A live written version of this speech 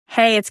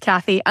Hey, it's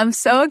Kathy. I'm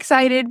so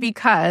excited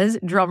because,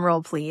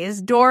 drumroll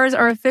please, doors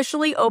are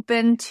officially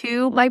open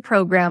to my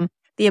program,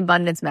 The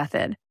Abundance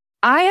Method.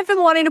 I have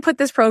been wanting to put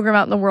this program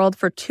out in the world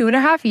for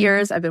 2.5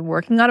 years. I've been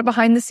working on it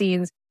behind the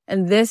scenes,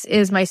 and this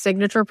is my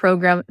signature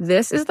program.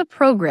 This is the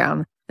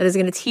program that is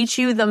going to teach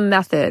you the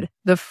method,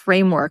 the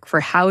framework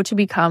for how to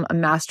become a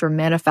master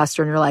manifestor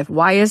in your life.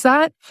 Why is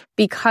that?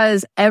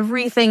 Because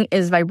everything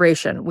is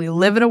vibration. We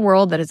live in a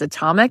world that is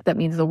atomic. That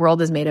means the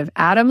world is made of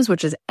atoms,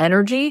 which is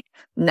energy.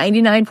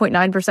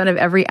 99.9% of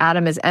every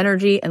atom is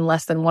energy and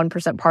less than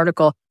 1%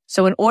 particle.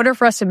 So in order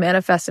for us to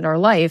manifest in our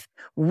life,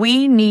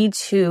 we need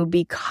to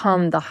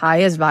become the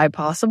highest vibe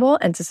possible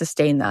and to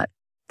sustain that.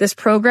 This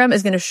program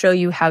is going to show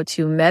you how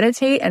to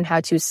meditate and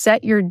how to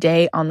set your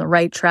day on the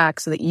right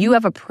track so that you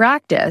have a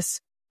practice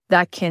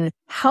that can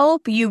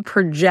help you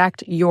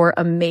project your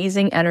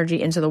amazing energy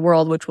into the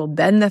world, which will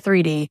bend the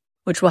 3D,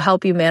 which will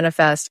help you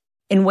manifest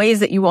in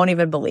ways that you won't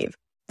even believe.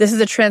 This is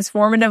a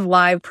transformative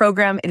live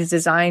program. It is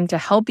designed to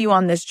help you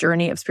on this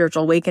journey of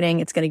spiritual awakening.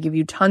 It's going to give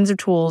you tons of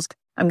tools.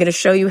 I'm going to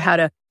show you how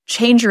to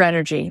change your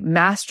energy,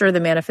 master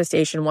the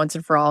manifestation once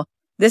and for all.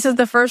 This is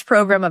the first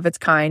program of its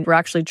kind. We're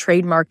actually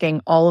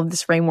trademarking all of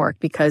this framework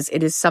because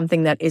it is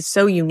something that is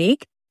so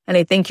unique, and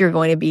I think you're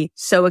going to be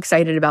so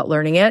excited about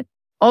learning it.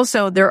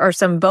 Also, there are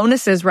some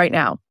bonuses right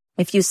now.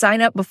 If you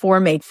sign up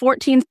before May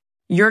 14th,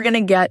 you're going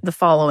to get the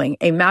following: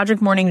 a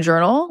magic morning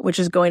journal, which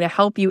is going to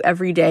help you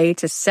every day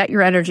to set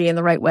your energy in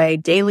the right way,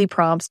 daily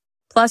prompts.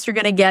 Plus, you're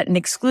going to get an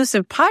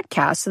exclusive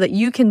podcast so that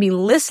you can be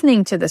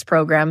listening to this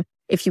program.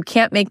 If you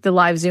can't make the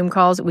live Zoom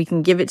calls, we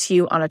can give it to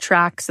you on a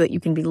track so that you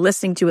can be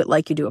listening to it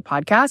like you do a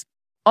podcast.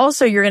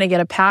 Also, you're going to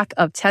get a pack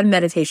of 10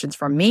 meditations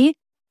from me,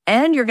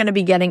 and you're going to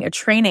be getting a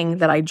training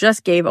that I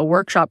just gave, a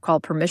workshop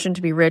called Permission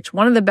to be Rich,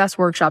 one of the best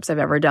workshops I've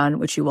ever done,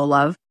 which you will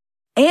love.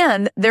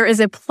 And there is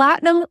a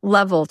platinum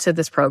level to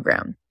this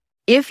program.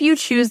 If you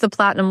choose the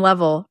platinum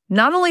level,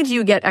 not only do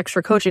you get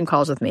extra coaching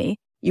calls with me,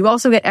 you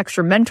also get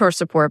extra mentor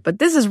support, but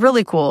this is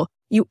really cool.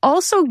 You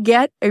also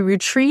get a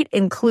retreat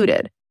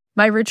included.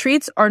 My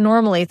retreats are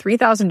normally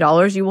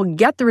 $3,000. You will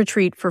get the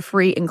retreat for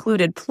free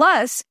included.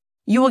 Plus,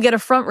 you will get a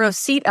front row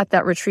seat at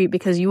that retreat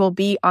because you will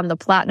be on the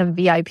platinum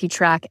VIP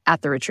track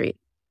at the retreat.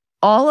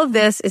 All of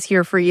this is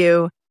here for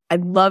you.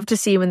 I'd love to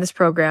see you in this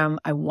program.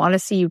 I want to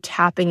see you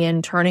tapping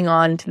in, turning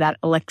on to that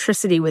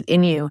electricity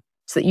within you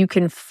so that you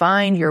can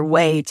find your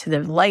way to the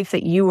life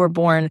that you were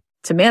born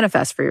to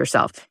manifest for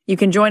yourself. You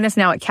can join us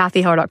now at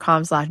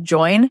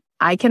kathyheller.com/join.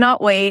 I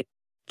cannot wait.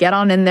 Get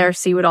on in there,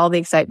 see what all the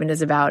excitement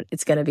is about.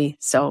 It's going to be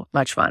so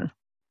much fun.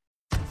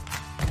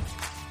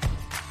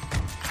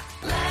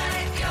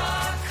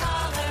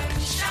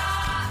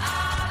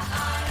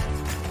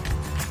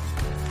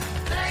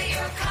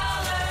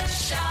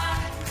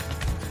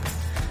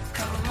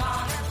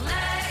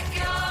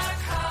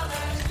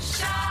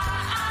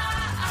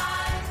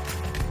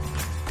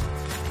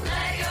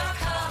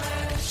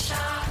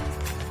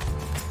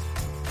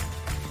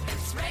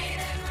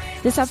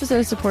 This episode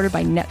is supported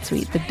by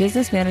NetSuite, the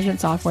business management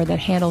software that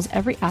handles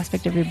every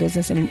aspect of your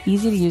business in an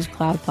easy-to-use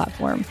cloud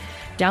platform.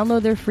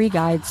 Download their free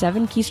guide,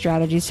 7 Key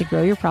Strategies to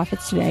Grow Your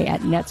Profits today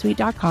at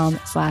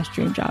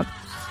netsuite.com/dreamjob.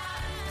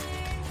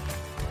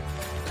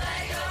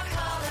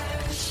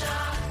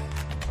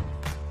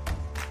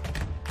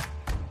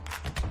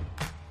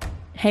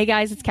 Hey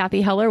guys, it's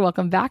Kathy Heller.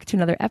 Welcome back to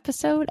another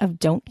episode of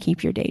Don't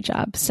Keep Your Day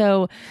Job.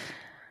 So,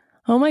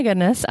 oh my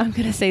goodness, I'm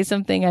going to say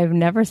something I've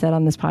never said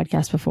on this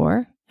podcast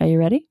before. Are you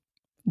ready?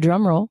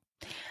 Drum roll.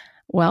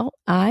 Well,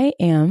 I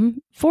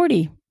am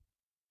 40.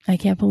 I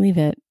can't believe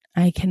it.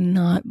 I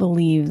cannot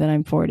believe that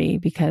I'm 40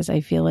 because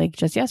I feel like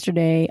just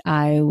yesterday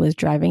I was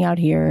driving out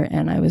here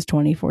and I was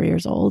 24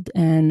 years old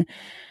and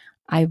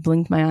I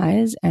blinked my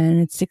eyes and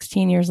it's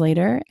 16 years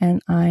later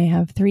and I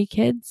have 3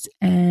 kids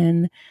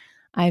and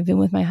I've been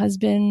with my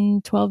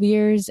husband 12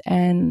 years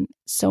and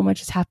so much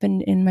has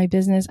happened in my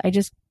business. I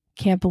just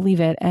can't believe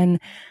it. And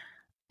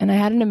I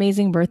had an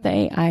amazing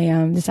birthday.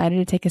 I decided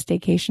to take a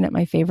staycation at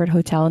my favorite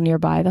hotel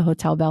nearby, the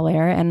Hotel Bel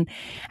Air, and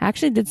I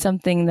actually did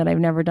something that I've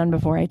never done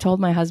before. I told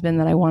my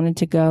husband that I wanted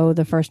to go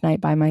the first night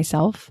by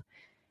myself,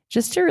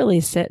 just to really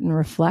sit and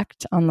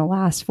reflect on the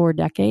last 4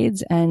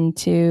 decades and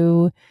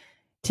to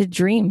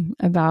dream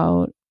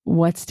about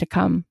what's to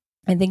come.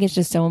 I think it's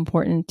just so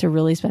important to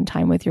really spend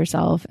time with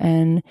yourself.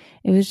 And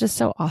it was just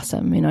so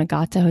awesome. You know, I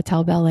got to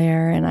Hotel Bel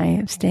Air and I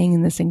am staying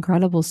in this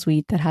incredible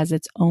suite that has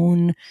its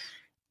own,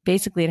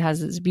 basically it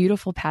has this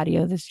beautiful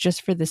patio that's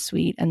just for the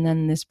suite. And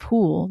then this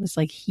pool, this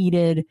like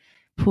heated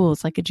pool,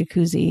 it's like a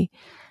jacuzzi.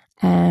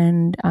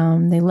 And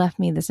they left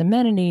me this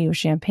amenity of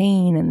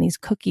champagne and these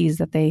cookies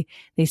that they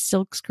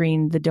silk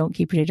screened the Don't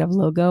Keep Your Day Job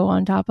logo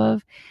on top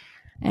of.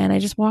 And I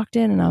just walked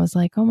in and I was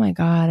like, oh my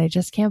God, I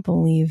just can't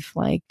believe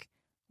like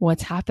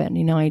what's happened.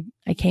 You know, I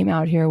came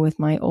out here with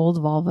my old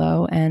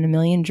Volvo and a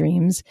million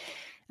dreams.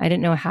 I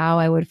didn't know how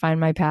I would find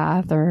my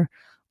path or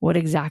what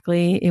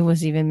exactly it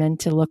was even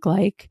meant to look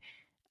like.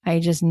 I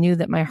just knew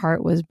that my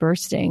heart was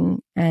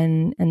bursting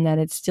and that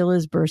it still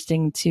is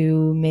bursting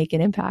to make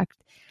an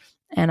impact.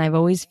 And I've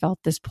always felt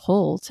this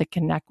pull to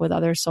connect with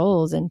other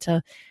souls and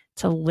to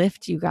to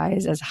lift you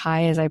guys as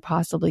high as I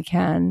possibly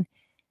can.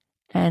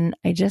 And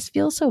I just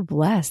feel so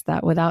blessed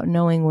that without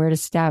knowing where to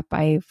step,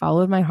 I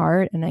followed my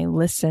heart and I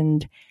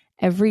listened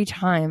every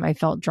time I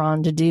felt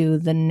drawn to do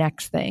the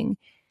next thing.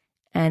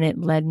 And it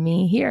led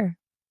me here.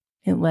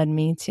 It led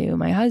me to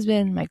my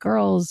husband, my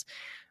girls,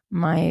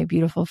 my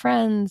beautiful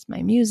friends,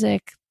 my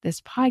music,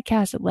 this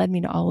podcast. It led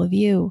me to all of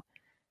you.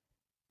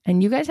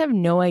 And you guys have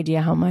no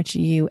idea how much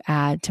you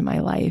add to my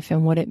life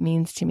and what it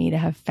means to me to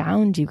have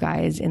found you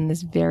guys in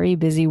this very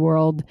busy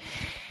world.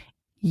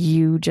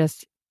 You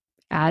just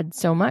add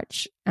so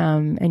much,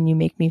 and you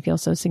make me feel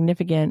so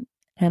significant.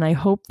 And I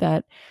hope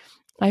that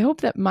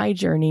my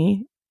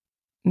journey,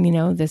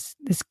 this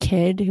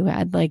kid who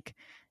had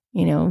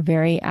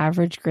very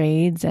average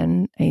grades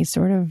and a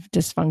sort of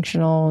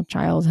dysfunctional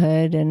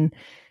childhood, and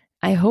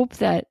I hope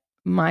that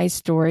my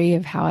story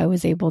of how I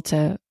was able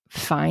to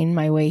find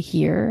my way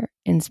here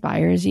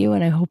inspires you.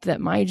 And I hope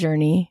that my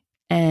journey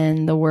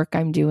and the work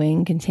I'm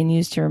doing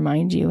continues to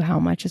remind you how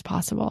much is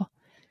possible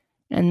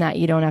and that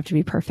you don't have to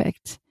be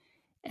perfect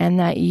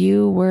and that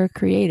you were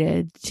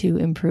created to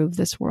improve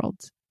this world.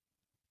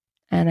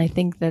 And I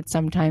think that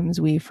sometimes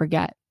we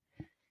forget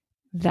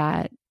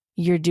that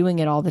you're doing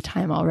it all the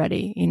time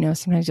already.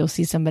 Sometimes you'll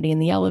see somebody in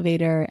the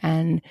elevator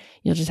and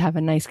you'll just have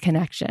a nice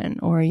connection,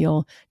 or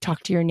you'll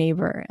talk to your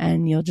neighbor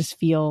and you'll just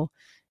feel,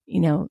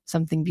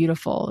 something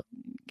beautiful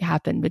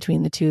happen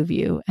between the two of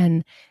you.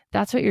 And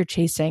that's what you're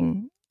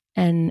chasing.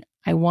 And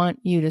I want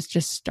you to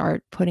just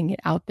start putting it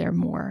out there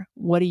more.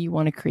 What do you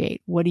want to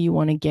create? What do you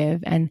want to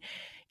give? And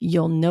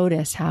you'll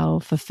notice how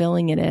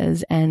fulfilling it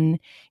is. And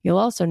you'll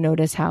also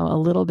notice how a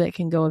little bit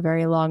can go a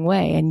very long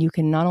way. And you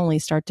can not only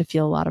start to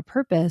feel a lot of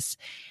purpose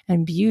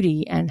and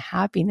beauty and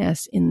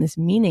happiness in this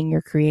meaning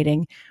you're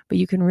creating, but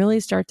you can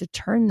really start to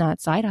turn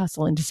that side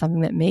hustle into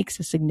something that makes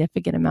a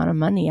significant amount of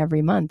money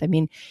every month. I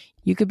mean,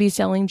 you could be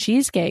selling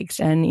cheesecakes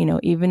and,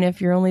 even if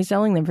you're only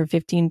selling them for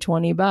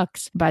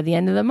 $15-20, by the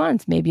end of the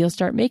month, maybe you'll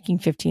start making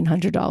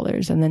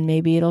 $1,500 and then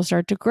maybe it'll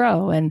start to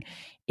grow. And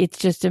it's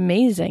just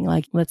amazing.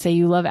 Like, let's say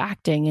you love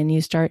acting and you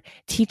start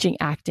teaching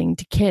acting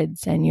to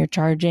kids and you're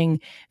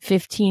charging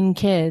 15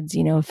 kids,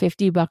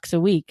 $50 a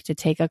week to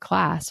take a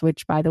class,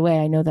 which, by the way,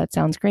 I know that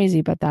sounds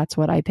crazy, but that's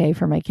what I pay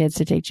for my kids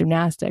to take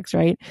gymnastics,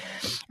 right?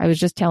 I was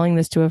just telling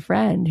this to a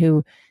friend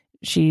who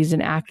she's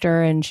an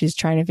actor and she's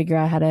trying to figure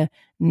out how to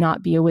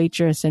not be a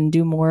waitress and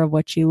do more of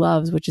what she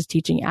loves, which is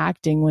teaching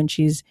acting when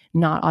she's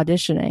not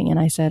auditioning. And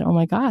I said, oh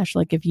my gosh,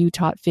 like if you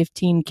taught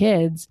 15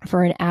 kids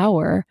for an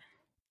hour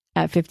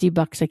at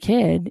 $50 a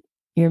kid,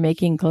 you're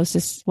making close to,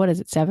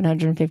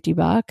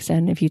 $750.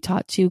 And if you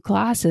taught 2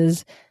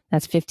 classes,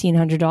 that's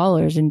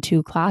 $1,500 in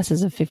 2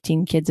 classes of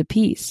 15 kids a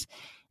piece.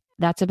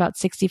 That's about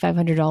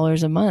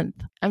 $6,500 a month.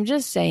 I'm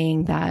just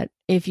saying that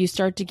if you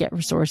start to get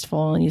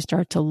resourceful and you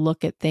start to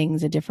look at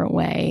things a different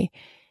way,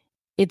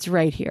 it's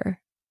right here.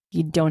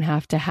 You don't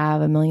have to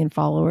have 1 million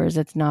followers.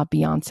 It's not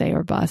Beyonce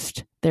or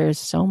bust. There's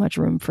so much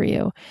room for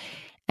you.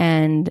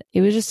 And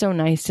it was just so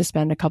nice to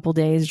spend a couple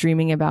days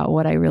dreaming about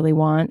what I really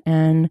want.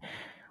 And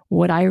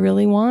what I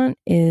really want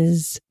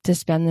is to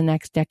spend the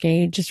next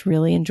decade just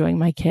really enjoying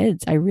my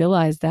kids. I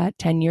realized that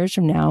 10 years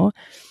from now,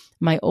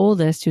 my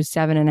oldest, who's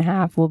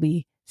 7.5, will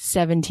be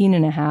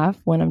 17.5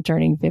 when I'm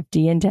turning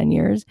 50 in 10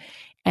 years.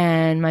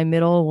 And my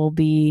middle will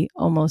be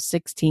almost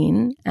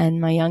 16 and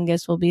my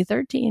youngest will be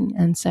 13.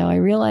 And so I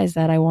realized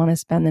that I want to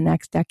spend the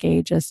next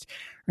decade just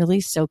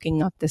really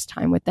soaking up this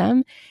time with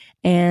them.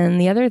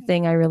 And the other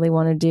thing I really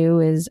want to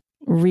do is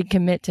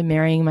recommit to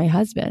marrying my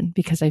husband,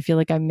 because I feel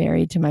like I'm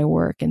married to my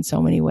work in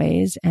so many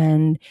ways.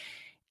 And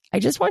I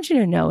just want you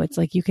to know, it's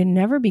like you can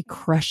never be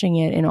crushing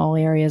it in all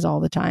areas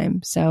all the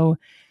time. So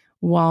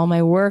while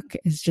my work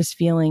is just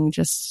feeling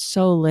just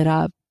so lit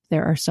up,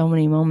 there are so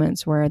many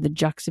moments where the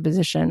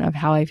juxtaposition of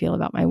how I feel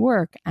about my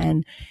work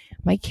and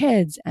my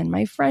kids and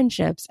my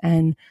friendships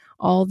and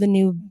all the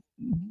new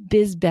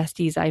biz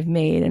besties I've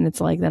made. And it's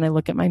like, then I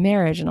look at my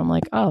marriage and I'm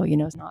like, oh,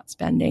 it's not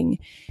spending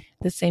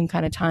the same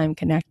kind of time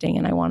connecting.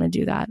 And I want to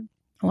do that.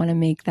 I want to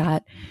make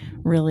that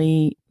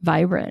really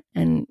vibrant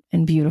and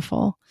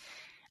beautiful.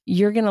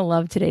 You're going to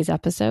love today's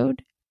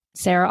episode.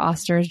 Sara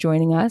Auster is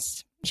joining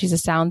us. She's a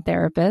sound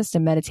therapist, a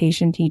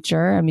meditation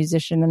teacher, a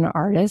musician, and an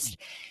artist.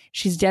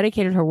 She's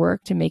dedicated her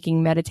work to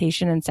making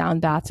meditation and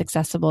sound baths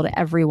accessible to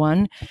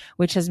everyone,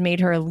 which has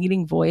made her a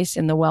leading voice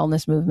in the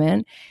wellness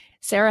movement.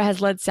 Sara has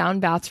led sound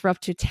baths for up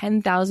to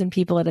 10,000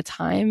 people at a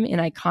time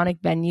in iconic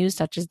venues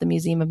such as the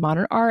Museum of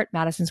Modern Art,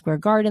 Madison Square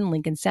Garden,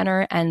 Lincoln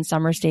Center, and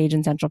Summer Stage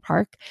in Central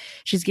Park.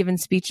 She's given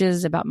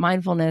speeches about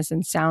mindfulness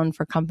and sound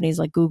for companies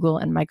like Google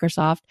and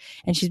Microsoft,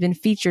 and she's been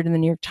featured in the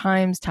New York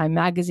Times, Time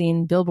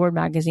Magazine, Billboard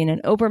Magazine,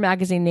 and Oprah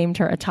Magazine named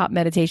her a top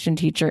meditation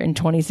teacher in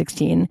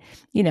 2016.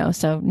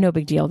 So no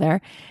big deal there.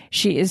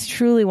 She is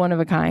truly one of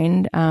a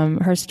kind.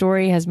 Her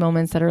story has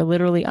moments that are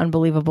literally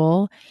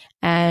unbelievable.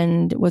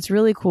 And what's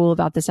really cool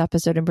about this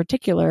episode in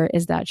particular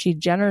is that she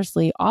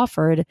generously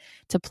offered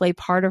to play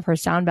part of her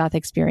sound bath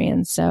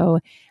experience. So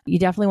you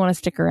definitely want to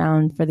stick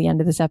around for the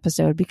end of this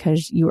episode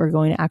because you are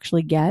going to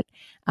actually get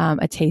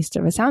a taste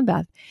of a sound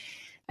bath.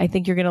 I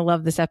think you're going to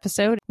love this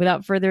episode.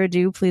 Without further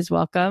ado, please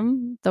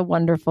welcome the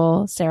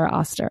wonderful Sara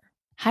Auster.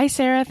 Hi,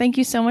 Sara. Thank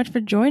you so much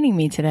for joining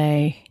me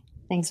today.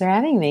 Thanks for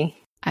having me.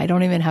 I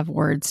don't even have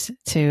words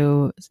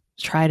to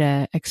try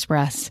to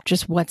express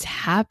just what's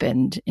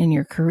happened in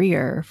your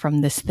career from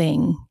this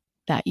thing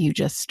that you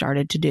just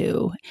started to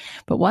do.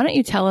 But why don't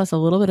you tell us a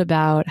little bit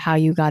about how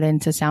you got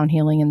into sound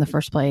healing in the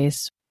first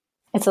place?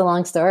 It's a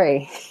long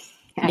story,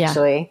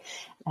 actually. Yeah.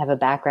 I have a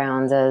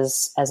background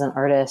as an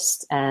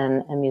artist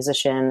and a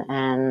musician.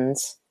 And,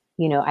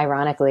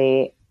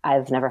 ironically,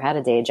 I've never had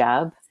a day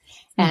job.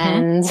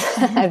 And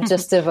I've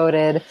just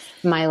devoted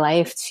my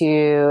life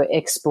to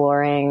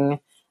exploring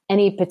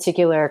any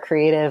particular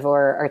creative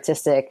or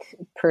artistic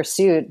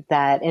pursuit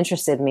that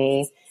interested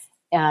me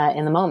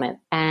in the moment.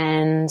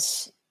 And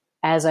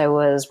as I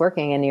was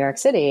working in New York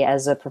City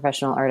as a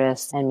professional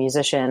artist and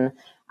musician,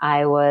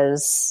 I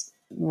was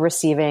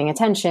receiving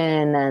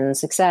attention and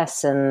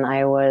success, and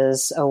I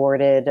was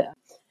awarded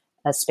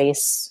a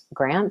space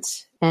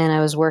grant. And I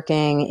was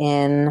working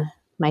in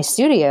my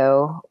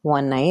studio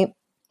one night,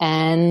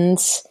 and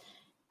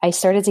I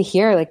started to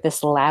hear like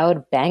this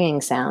loud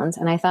banging sound.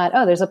 And I thought,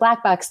 oh, there's a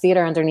black box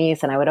theater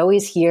underneath. And I would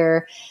always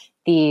hear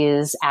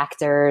these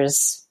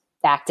actors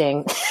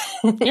acting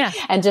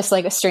and just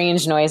like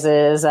strange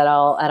noises at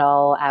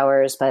all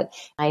hours. But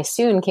I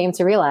soon came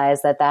to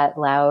realize that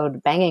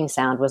loud banging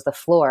sound was the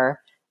floor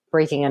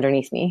breaking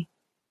underneath me.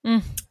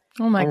 Oh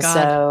my God.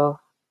 So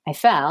I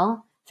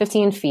fell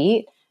 15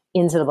 feet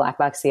into the black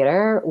box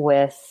theater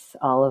with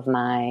all of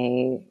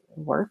my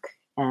work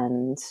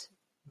and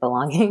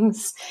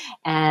belongings.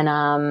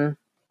 And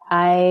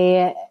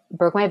I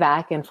broke my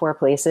back in 4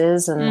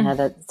 places and had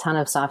a ton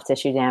of soft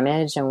tissue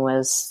damage and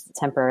was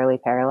temporarily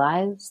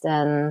paralyzed.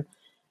 And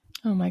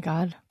oh my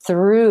God.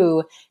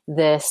 Through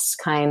this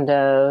kind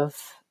of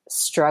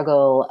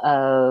struggle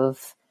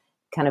of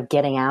kind of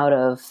getting out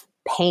of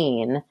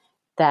pain,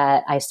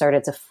 that I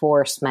started to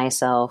force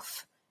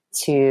myself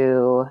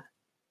to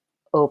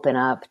open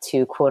up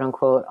to quote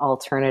unquote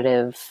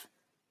alternative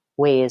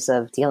ways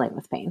of dealing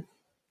with pain.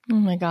 Oh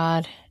my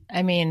God.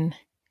 I mean,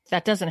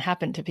 that doesn't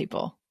happen to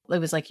people. It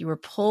was like you were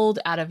pulled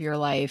out of your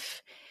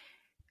life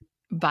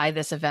by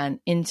this event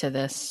into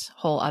this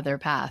whole other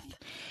path.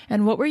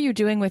 And what were you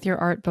doing with your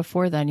art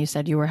before then? You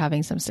said you were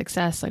having some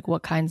success. Like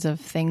what kinds of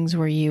things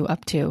were you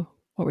up to?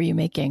 What were you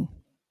making?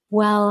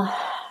 Well,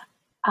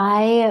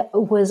 I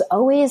was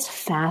always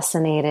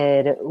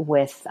fascinated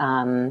with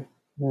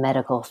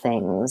medical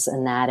things,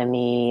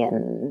 anatomy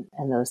and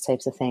those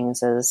types of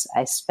things, as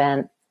I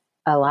spent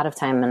a lot of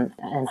time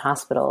in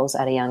hospitals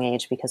at a young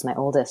age because my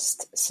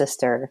oldest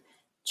sister,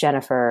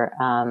 Jennifer,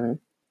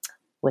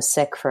 was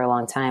sick for a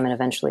long time and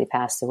eventually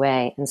passed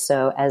away. And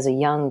so as a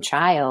young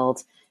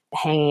child,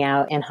 hanging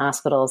out in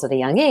hospitals at a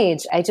young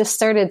age, I just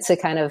started to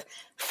kind of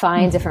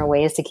find different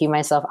ways to keep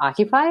myself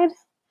occupied.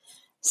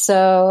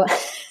 So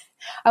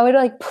I would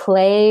like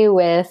play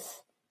with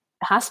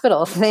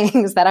hospital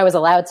things that I was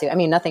allowed to. I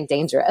mean, nothing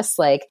dangerous,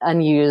 like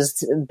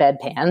unused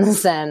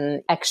bedpans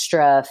and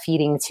extra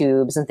feeding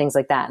tubes and things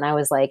like that. And I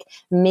was like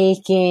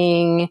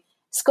making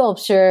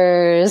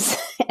sculptures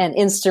and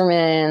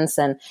instruments,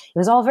 and it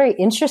was all very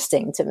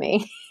interesting to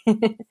me.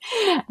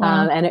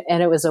 And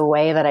it was a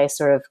way that I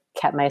sort of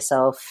kept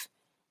myself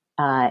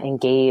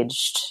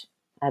engaged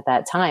at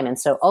that time. And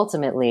so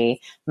ultimately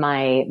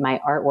my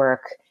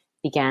artwork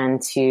began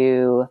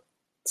to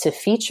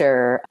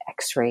feature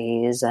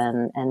x-rays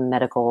and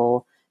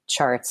medical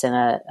charts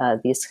in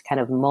these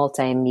kind of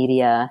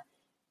multimedia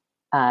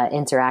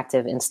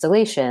interactive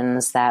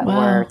installations that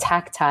were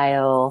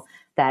tactile,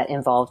 that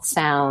involved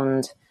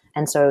sound.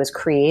 And so I was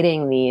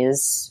creating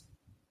these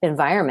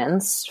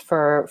environments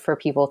for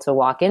people to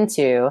walk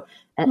into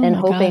and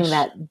hoping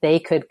that they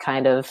could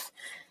kind of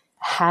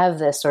have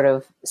this sort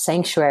of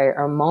sanctuary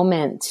or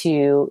moment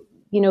to,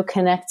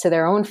 connect to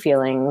their own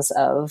feelings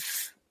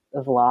of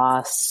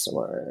loss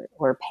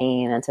or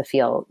pain, and to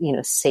feel,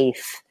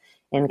 safe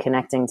in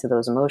connecting to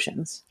those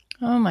emotions.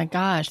 Oh my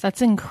gosh,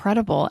 that's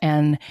incredible.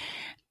 And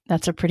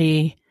that's a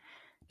pretty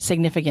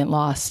significant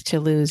loss to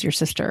lose your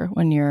sister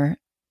when you're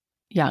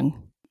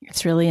young.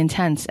 It's really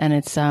intense, and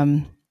it's,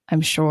 I'm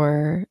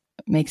sure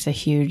makes a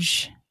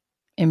huge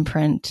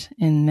imprint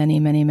in many,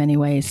 many, many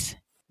ways.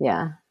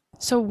 Yeah.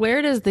 So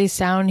where does the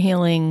sound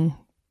healing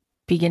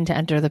begin to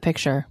enter the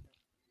picture?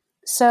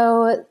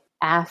 So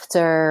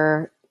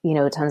after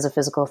tons of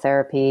physical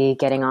therapy,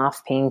 getting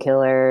off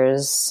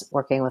painkillers,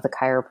 working with a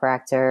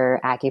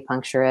chiropractor,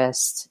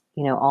 acupuncturist,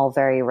 all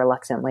very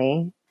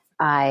reluctantly.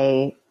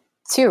 I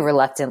too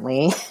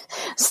reluctantly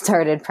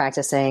started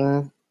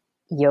practicing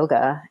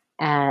yoga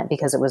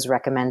because it was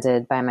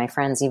recommended by my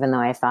friends, even though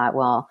I thought,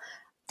 well,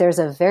 there's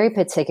a very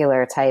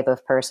particular type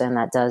of person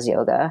that does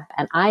yoga,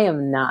 and I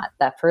am not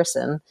that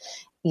person,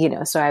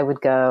 so I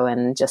would go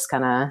and just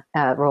kind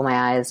of roll my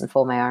eyes and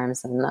fold my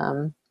arms.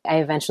 And I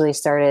eventually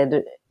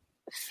started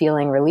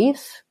feeling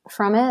relief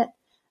from it.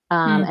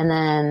 And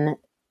then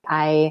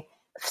I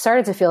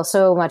started to feel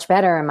so much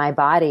better in my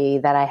body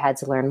that I had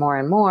to learn more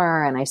and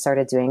more. And I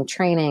started doing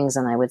trainings,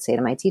 and I would say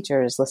to my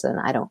teachers, listen,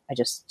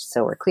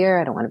 so we're clear,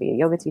 I don't want to be a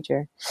yoga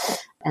teacher.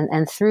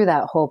 And through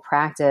that whole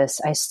practice,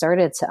 I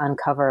started to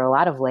uncover a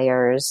lot of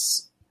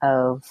layers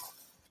of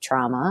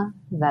trauma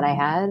that I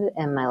had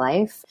in my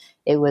life.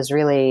 It was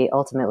really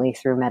ultimately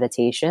through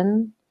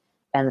meditation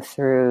and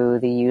through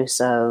the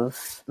use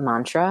of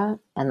mantra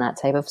and that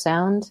type of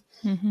sound.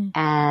 Mm-hmm.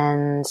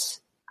 And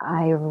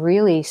I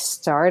really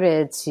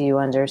started to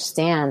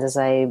understand, as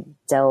I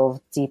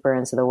delved deeper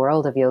into the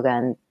world of yoga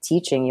and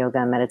teaching yoga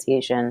and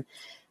meditation,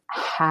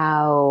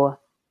 how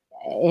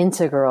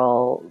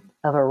integral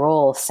of a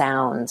role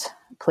sound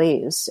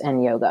plays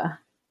in yoga.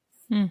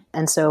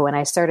 And so when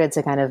I started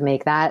to kind of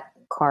make that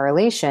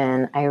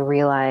correlation, I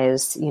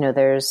realized,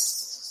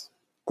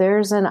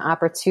 there's an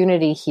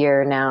opportunity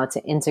here now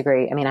to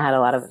integrate. I mean, I had a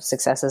lot of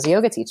success as a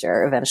yoga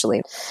teacher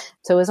eventually.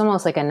 So it was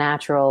almost like a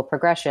natural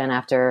progression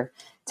after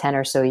 10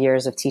 or so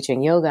years of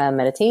teaching yoga and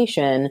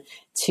meditation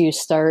to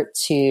start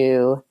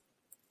to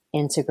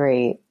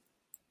integrate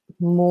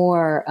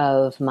more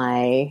of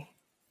my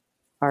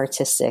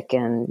artistic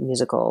and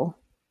musical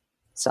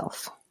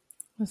self.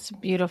 That's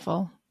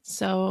beautiful.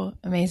 So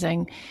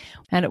amazing.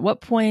 And at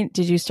what point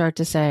did you start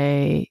to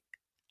say,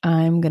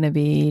 I'm going to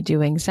be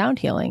doing sound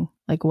healing?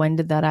 Like, when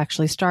did that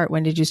actually start?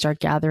 When did you start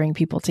gathering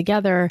people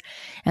together?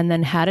 And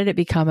then how did it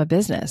become a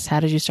business? How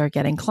did you start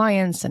getting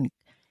clients and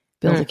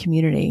build a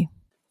community?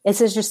 It's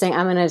interesting.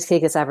 I'm going to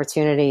take this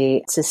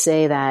opportunity to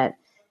say that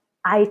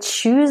I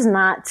choose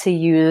not to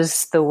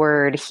use the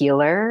word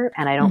healer,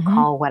 and I don't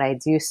call what I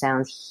do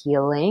sound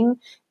healing,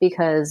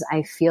 because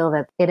I feel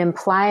that it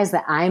implies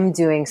that I'm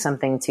doing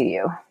something to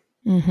you.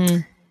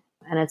 And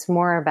it's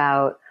more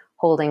about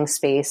holding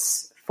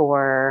space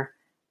for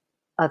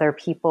other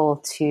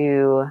people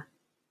to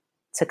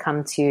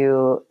come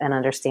to an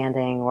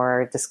understanding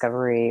or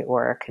discovery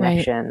or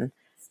connection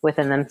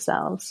within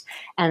themselves.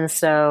 And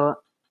so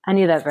I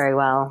knew that very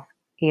well,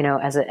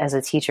 as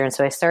a teacher. And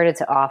so I started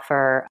to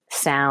offer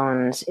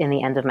sound in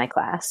the end of my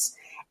class,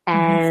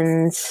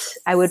 and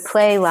I would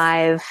play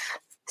live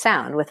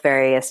sound with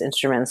various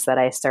instruments that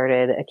I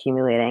started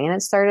accumulating. And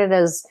it started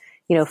as,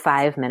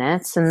 5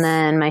 minutes. And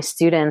then my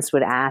students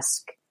would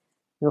ask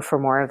for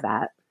more of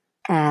that.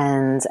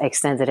 And I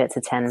extended it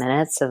to 10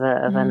 minutes of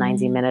a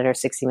 90-minute or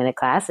 60-minute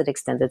class. It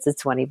extended to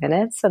 20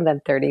 minutes and then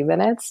 30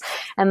 minutes.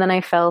 And then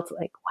I felt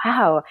like,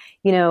 wow,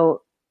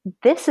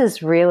 this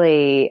is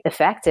really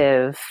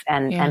effective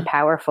and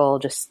powerful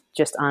just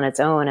on its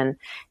own. And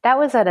that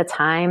was at a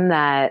time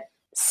that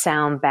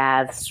sound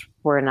baths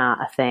were not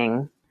a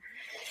thing.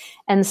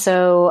 And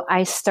so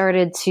I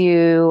started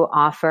to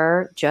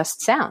offer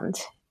just sound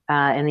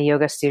in the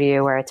yoga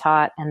studio where I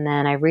taught. And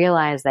then I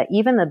realized that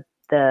even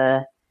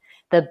the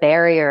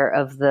barrier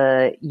of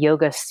the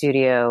yoga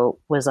studio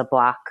was a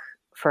block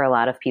for a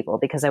lot of people,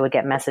 because I would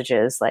get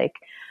messages like,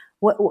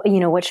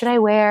 what should I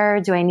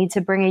wear? Do I need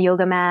to bring a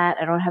yoga mat?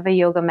 I don't have a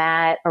yoga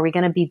mat. Are we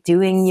going to be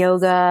doing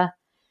yoga?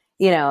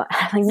 I'm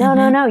like,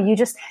 no, you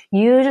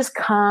just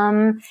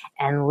come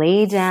and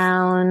lay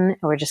down.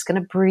 We're just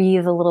going to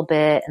breathe a little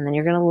bit, and then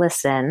you're going to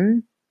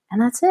listen.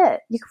 And that's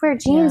it. You can wear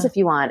jeans if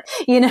you want.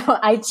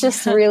 I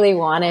just really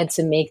wanted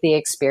to make the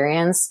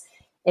experience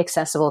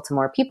accessible to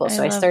more people.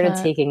 So I started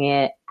taking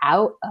it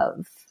out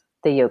of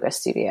the yoga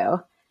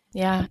studio.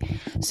 Yeah.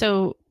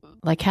 So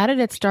how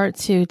did it start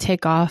to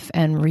take off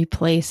and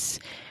replace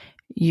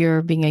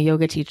your being a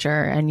yoga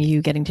teacher and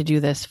you getting to do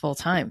this full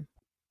time?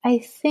 I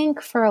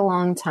think for a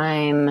long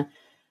time,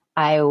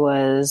 I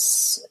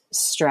was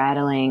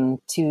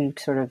straddling two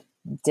sort of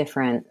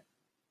different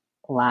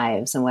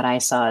lives, and what I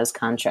saw as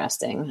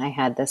contrasting. I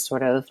had this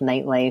sort of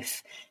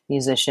nightlife,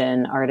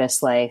 musician,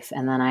 artist life,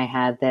 and then I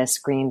had this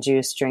green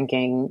juice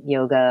drinking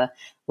yoga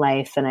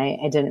life, and I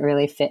didn't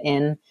really fit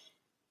in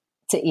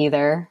to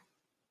either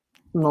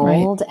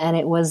mold. Right. And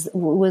it was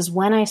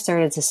when I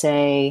started to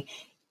say,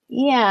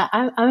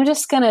 I'm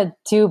just going to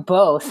do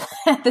both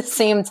at the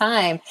same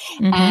time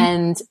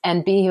and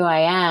be who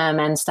I am,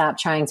 and stop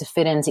trying to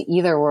fit into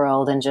either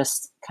world and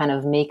just kind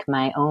of make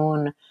my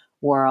own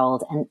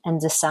world and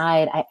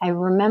decide. I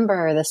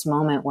remember this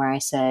moment where I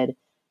said,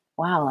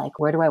 wow,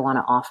 where do I want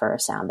to offer a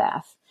sound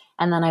bath?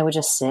 And then I would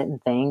just sit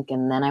and think,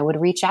 and then I would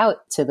reach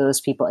out to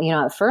those people.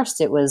 At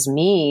first it was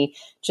me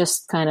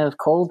just kind of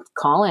cold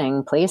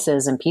calling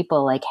places and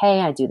people like,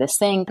 hey, I do this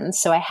thing. And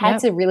so I had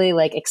to really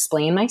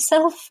explain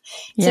myself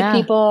to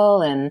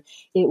people. And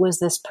it was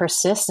this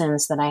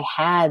persistence that I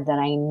had, that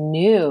I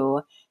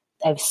knew,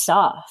 I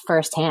saw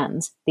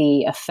firsthand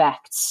the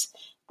effects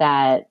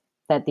that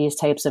these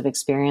types of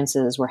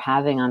experiences were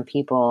having on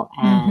people.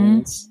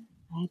 And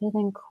I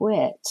didn't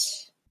quit.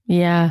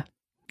 Yeah,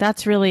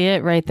 that's really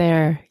it right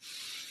there.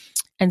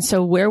 And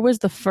so where was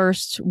the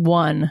first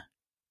one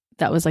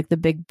that was the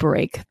big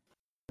break?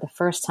 The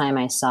first time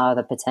I saw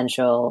the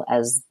potential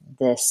as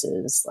this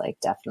is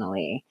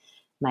definitely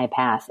my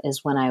path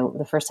is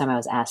the first time I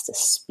was asked to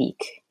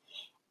speak.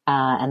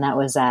 And that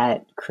was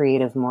at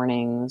Creative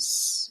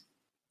Mornings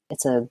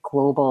It's a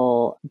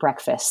global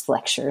breakfast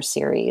lecture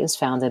series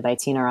founded by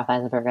Tina Roth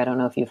Eisenberg. I don't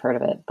know if you've heard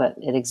of it, but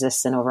it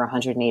exists in over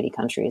 180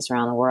 countries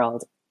around the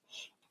world.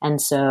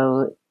 And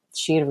so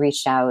she had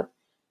reached out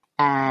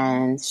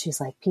and she's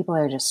like, people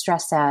are just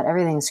stressed out.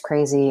 Everything's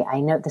crazy.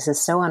 I know this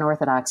is so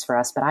unorthodox for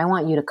us, but I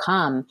want you to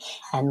come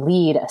and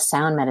lead a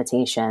sound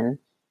meditation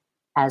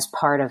as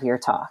part of your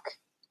talk.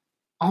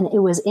 And it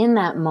was in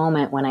that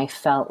moment when I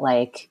felt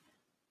like,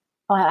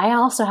 oh, I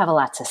also have a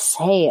lot to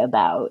say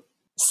about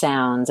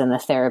sound and the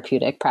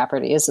therapeutic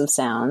properties of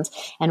sound.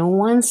 And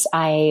once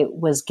I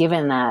was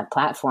given that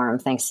platform,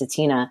 thanks to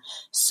Tina,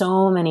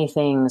 so many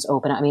things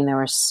opened up. I mean, there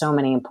were so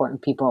many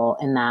important people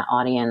in that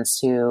audience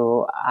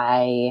who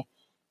I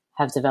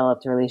have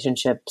developed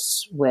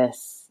relationships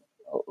with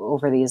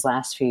over these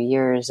last few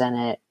years.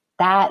 And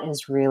that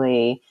is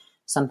really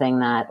something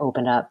that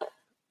opened up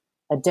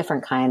a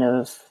different kind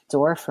of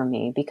door for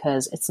me,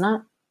 because it's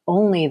not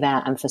only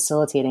that I'm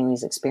facilitating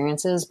these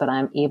experiences, but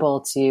I'm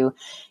able to,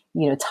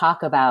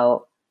 talk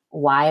about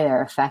why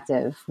they're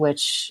effective,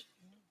 which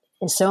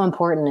is so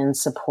important in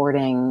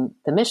supporting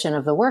the mission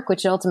of the work,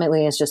 which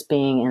ultimately is just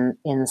being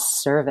in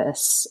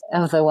service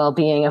of the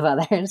well-being of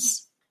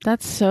others.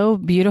 That's so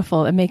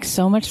beautiful. It makes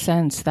so much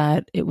sense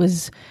that it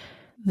was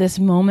this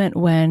moment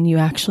when you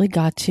actually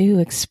got to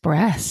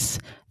express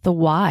the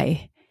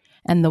why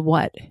and the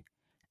what.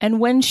 And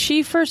when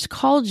she first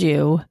called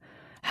you,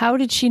 how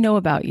did she know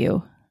about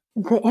you?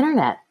 The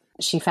internet.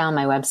 She found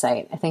my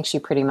website. I think she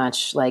pretty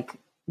much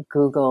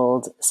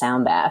Googled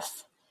sound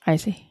bath. I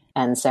see.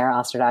 And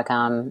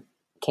SaraAuster.com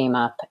came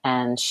up,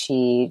 and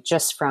she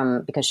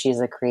because she's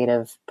a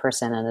creative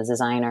person and a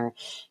designer,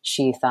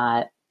 she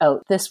thought,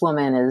 oh, this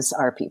woman is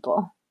our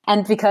people.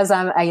 And because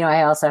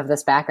I also have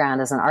this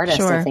background as an artist,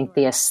 Sure. I think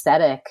the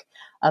aesthetic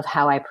of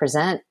how I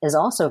present is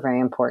also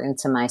very important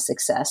to my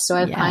success. So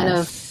I've kind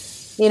of,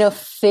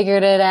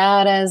 figured it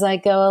out as I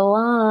go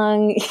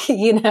along.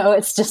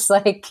 It's just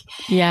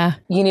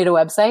you need a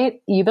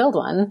website, you build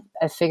one.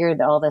 I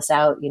figured all this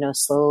out,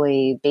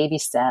 slowly, baby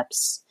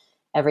steps,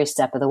 every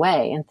step of the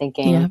way, and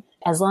thinking,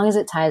 as long as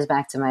it ties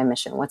back to my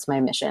mission, what's my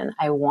mission?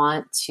 I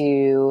want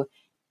to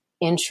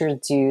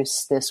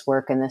introduce this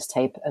work and this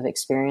type of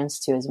experience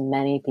to as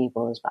many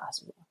people as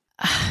possible.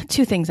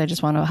 Two things I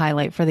just want to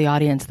highlight for the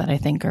audience that I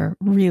think are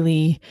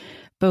really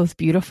both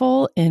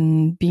beautiful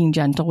in being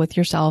gentle with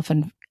yourself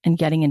and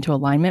getting into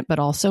alignment, but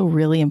also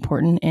really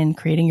important in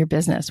creating your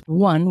business.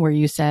 One, where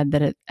you said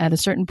that at a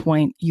certain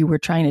point you were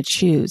trying to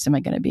choose, am I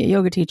going to be a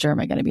yoga teacher? Am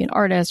I going to be an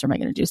artist? Or am I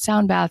going to do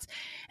sound baths?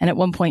 And at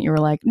one point you were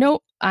like,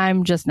 nope,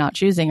 I'm just not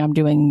choosing. I'm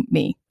doing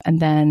me. And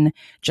then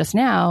just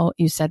now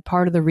you said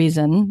part of the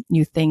reason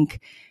you think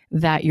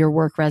that your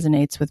work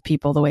resonates with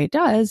people the way it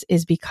does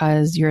is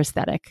because you're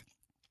aesthetic.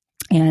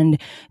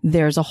 And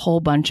there's a whole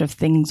bunch of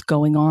things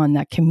going on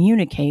that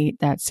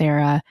communicate that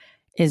Sara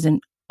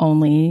isn't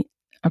only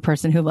a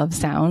person who loves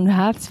sound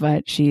baths,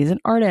 but she's an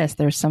artist.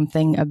 There's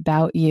something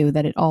about you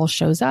that it all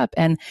shows up.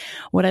 And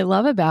what I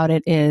love about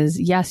it is,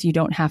 yes, you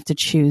don't have to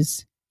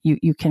choose.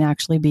 You can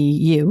actually be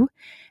you.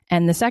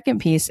 And the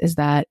second piece is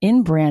that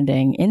in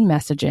branding, in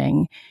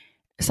messaging,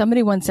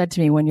 somebody once said to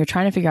me, when you're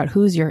trying to figure out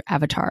who's your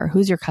avatar,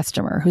 who's your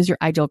customer, who's your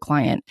ideal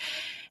client,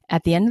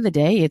 at the end of the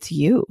day, it's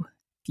you.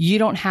 You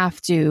don't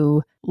have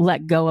to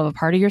let go of a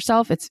part of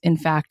yourself. It's in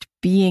fact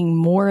being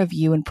more of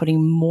you and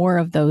putting more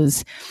of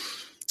those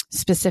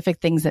specific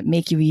things that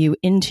make you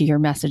into your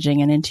messaging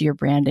and into your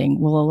branding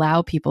will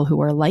allow people who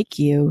are like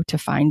you to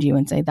find you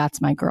and say, that's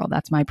my girl,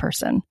 that's my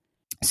person.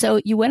 So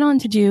you went on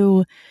to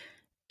do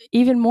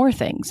even more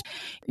things.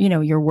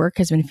 Your work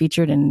has been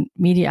featured in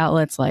media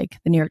outlets like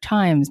the New York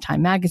Times,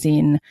 Time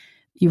Magazine.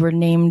 You were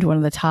named one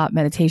of the top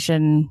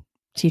meditation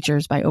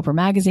teachers by Oprah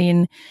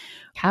Magazine.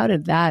 How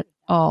did that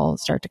all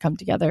start to come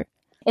together?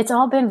 It's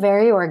all been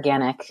very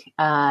organic,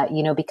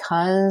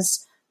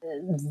 because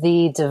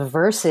the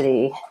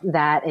diversity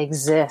that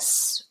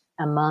exists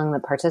among the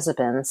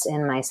participants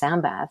in my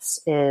sound baths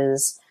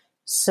is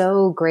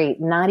so great,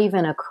 not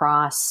even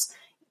across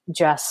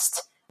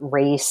just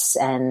race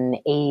and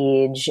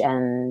age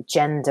and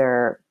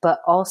gender,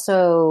 but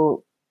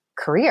also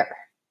career.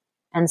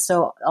 And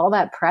so all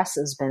that press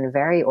has been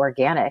very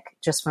organic,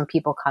 just from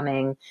people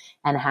coming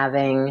and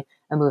having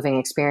a moving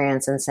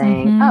experience and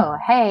saying, oh,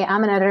 hey,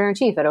 I'm an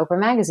editor-in-chief at Oprah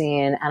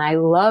Magazine, and I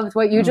loved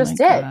what you just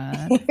did.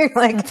 You're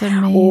like,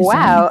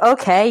 wow,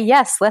 okay,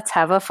 yes, let's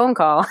have a phone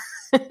call.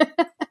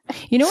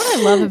 You know what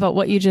I love about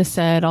what you just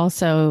said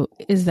also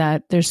is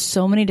that there's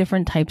so many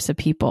different types of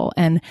people.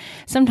 And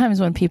sometimes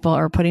when people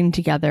are putting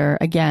together,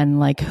 again,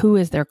 like who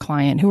is their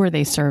client? Who are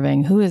they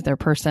serving? Who is their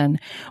person?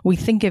 We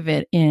think of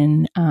it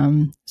in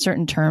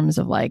certain terms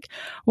of like,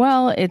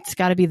 well, it's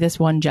got to be this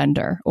one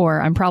gender,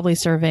 or I'm probably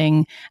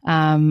serving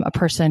a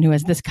person who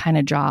has this kind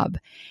of job.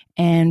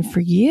 And for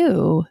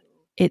you,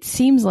 it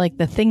seems like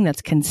the thing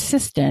that's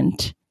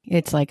consistent,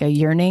 it's like a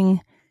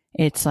yearning,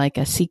 it's like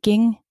a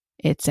seeking.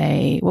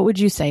 What would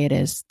you say it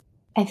is?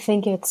 I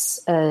think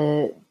it's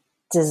a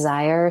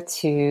desire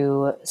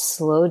to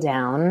slow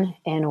down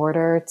in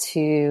order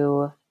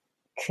to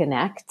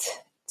connect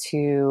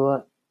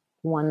to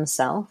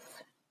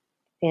oneself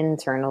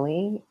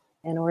internally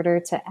in order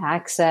to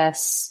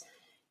access,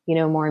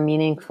 more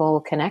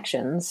meaningful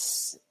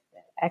connections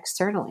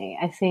externally.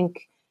 I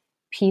think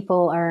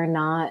people are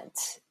not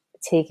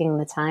taking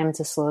the time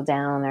to slow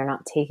down. They're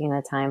not taking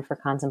the time for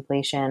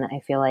contemplation. I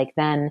feel like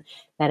then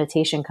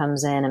meditation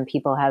comes in and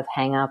people have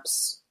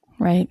hangups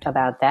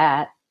about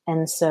that.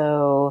 And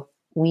so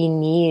we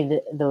need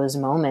those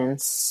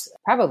moments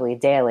probably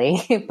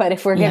daily, but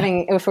if we're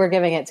giving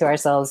it to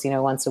ourselves,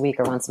 once a week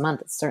or once a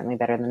month, it's certainly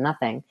better than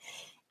nothing.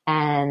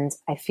 And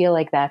I feel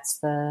like that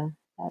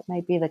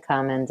might be the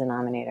common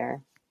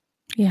denominator.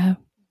 Yeah.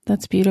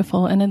 That's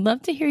beautiful. And I'd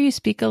love to hear you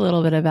speak a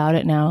little bit about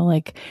it now.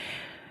 Like,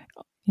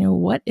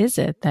 what is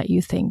it that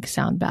you think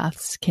sound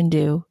baths can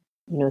do?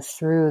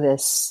 Through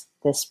this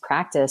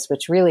practice,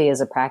 which really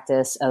is a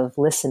practice of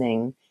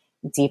listening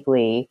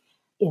deeply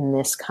in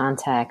this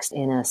context,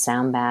 in a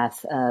sound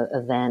bath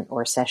event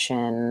or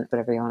session,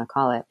 whatever you want to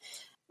call it,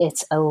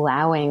 it's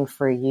allowing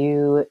for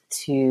you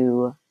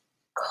to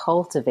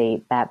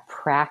cultivate that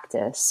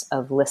practice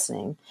of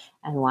listening.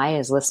 And why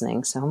is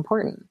listening so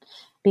important?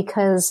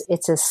 Because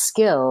it's a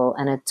skill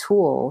and a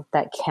tool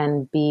that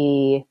can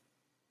be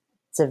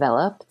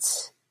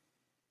developed.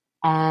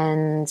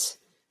 And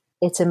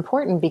it's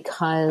important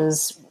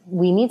because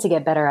we need to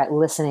get better at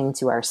listening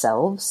to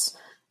ourselves,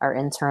 our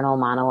internal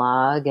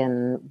monologue,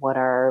 and what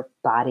our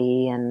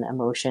body and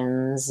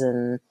emotions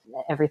and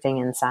everything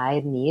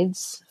inside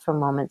needs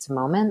from moment to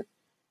moment.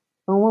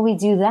 And when we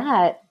do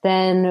that,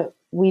 then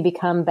we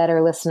become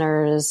better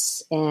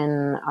listeners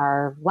in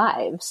our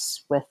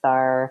lives with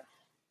our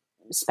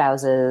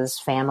spouses,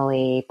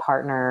 family,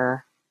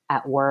 partner,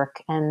 at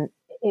work. And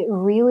it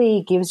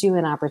really gives you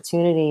an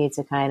opportunity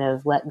to kind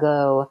of let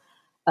go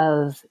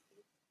of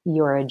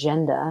your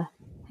agenda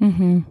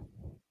and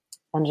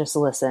just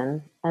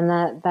listen.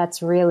 And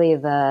that's really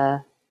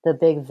the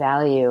big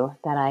value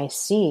that I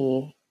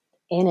see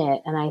in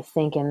it. And I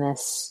think in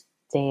this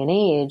day and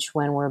age,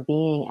 when we're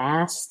being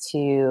asked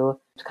to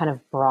kind of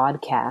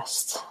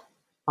broadcast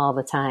all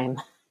the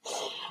time,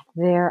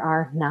 there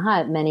are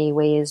not many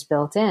ways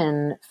built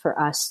in for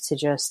us to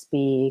just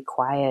be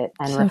quiet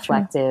and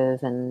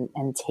reflective and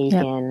take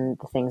in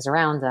the things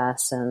around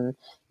us and,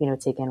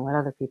 take in what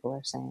other people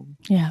are saying.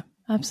 Yeah,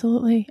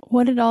 absolutely.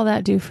 What did all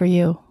that do for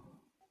you?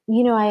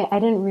 I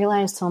didn't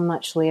realize till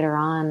much later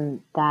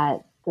on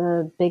that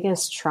the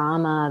biggest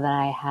trauma that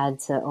I had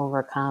to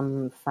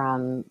overcome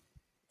from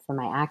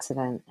my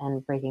accident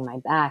and breaking my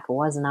back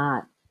was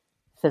not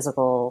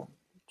physical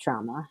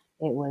trauma.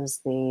 It was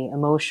the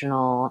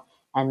emotional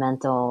and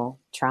mental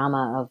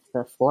trauma of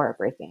the floor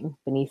breaking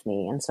beneath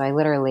me. And so I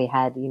literally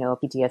had,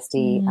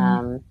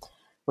 PTSD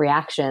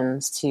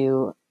reactions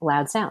to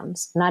loud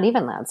sounds, not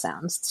even loud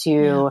sounds,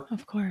 to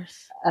of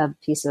course, a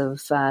piece of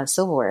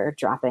silverware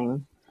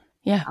dropping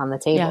on the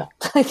table.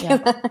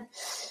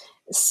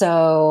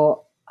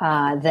 So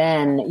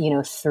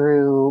then,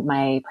 through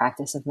my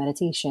practice of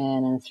meditation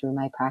and through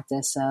my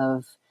practice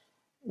of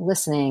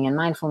listening and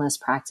mindfulness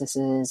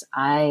practices,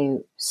 I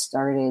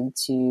started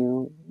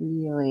to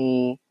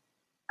really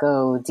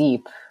go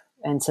deep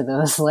into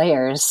those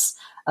layers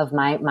of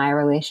my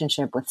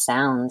relationship with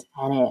sound.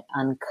 And it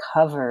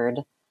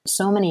uncovered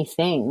so many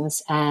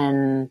things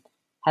and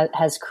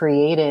has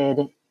created,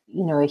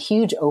 a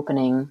huge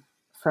opening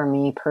for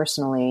me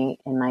personally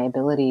in my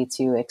ability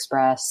to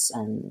express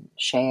and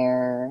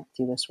share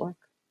through this work.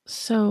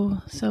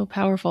 So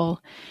powerful.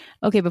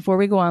 Okay, before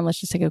we go on, let's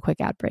just take a quick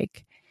ad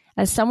break.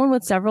 As someone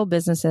with several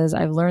businesses,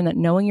 I've learned that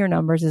knowing your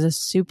numbers is a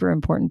super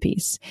important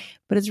piece,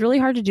 but it's really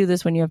hard to do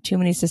this when you have too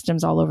many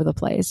systems all over the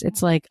place.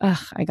 It's like,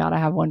 I got to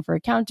have one for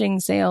accounting,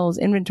 sales,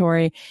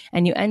 inventory,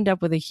 and you end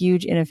up with a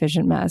huge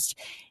inefficient mess.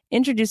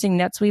 Introducing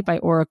NetSuite by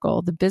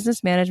Oracle, the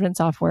business management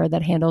software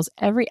that handles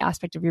every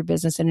aspect of your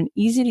business in an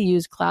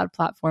easy-to-use cloud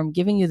platform,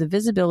 giving you the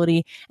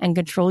visibility and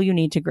control you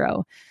need to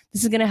grow.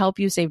 This is going to help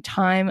you save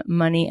time,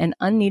 money, and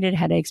unneeded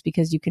headaches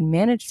because you can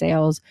manage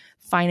sales,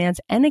 finance,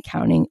 and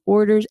accounting,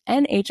 orders,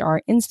 and HR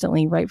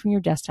instantly right from your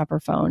desktop or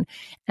phone.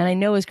 And I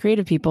know as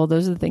creative people,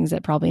 those are the things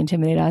that probably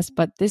intimidate us,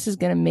 but this is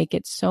going to make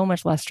it so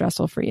much less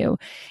stressful for you.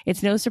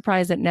 It's no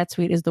surprise that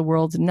NetSuite is the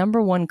world's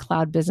 #1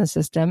 cloud business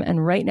system.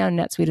 And right now,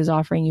 NetSuite is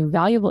offering you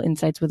valuable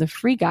insights with a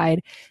free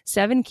guide,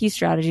 7 key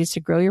strategies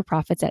to grow your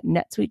profits at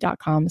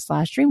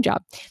netsuite.com/dreamjob.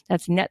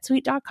 That's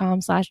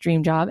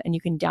netsuite.com/dreamjob. And you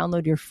can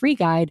download your free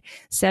guide,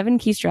 7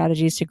 key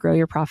strategies to grow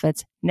your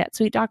profits,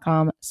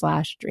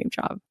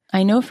 netsuite.com/dreamjob.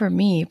 I know for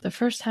me, the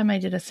first time I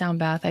did a sound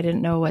bath, I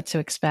didn't know what to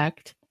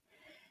expect.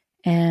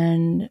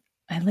 And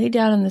I laid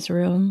down in this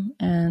room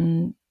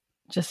and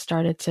just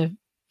started to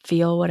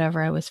feel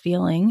whatever I was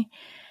feeling.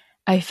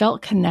 I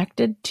felt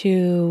connected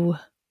to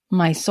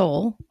my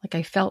soul. Like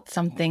I felt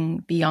something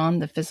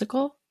beyond the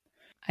physical.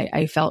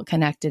 I felt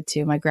connected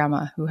to my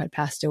grandma who had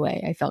passed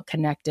away. I felt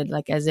connected,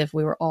 like as if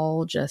we were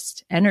all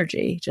just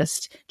energy,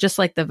 just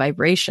like the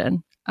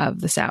vibration of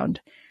the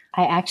sound.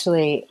 I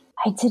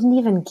didn't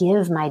even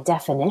give my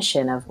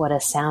definition of what a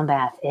sound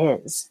bath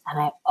is.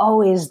 And I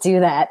always do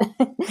that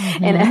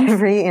in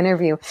every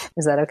interview.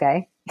 Is that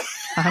okay?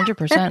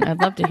 100%.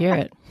 I'd love to hear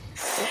it.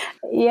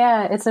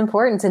 Yeah, it's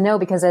important to know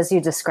because as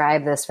you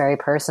describe this very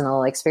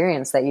personal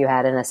experience that you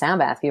had in a sound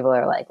bath, people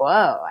are like, whoa,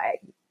 I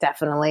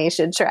definitely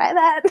should try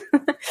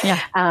that.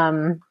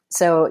 Yeah.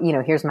 So,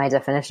 here's my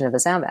definition of a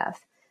sound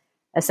bath.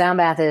 A sound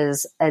bath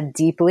is a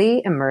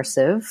deeply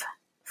immersive,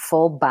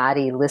 full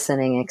body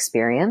listening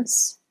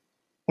experience,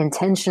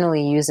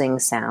 intentionally using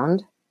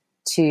sound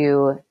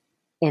to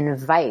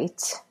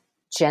invite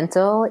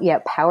gentle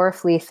yet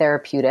powerfully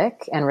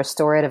therapeutic and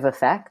restorative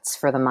effects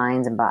for the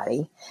mind and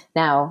body.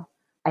 Now,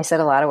 I said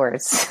a lot of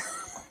words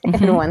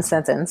in one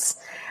sentence,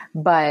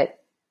 but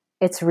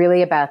it's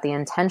really about the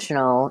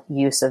intentional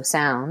use of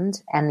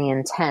sound and the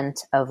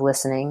intent of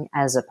listening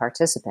as a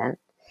participant.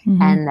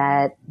 And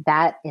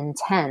that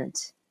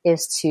intent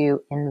is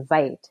to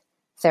invite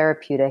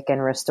therapeutic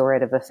and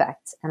restorative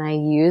effects. And I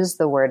use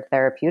the word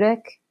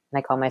therapeutic, and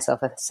I call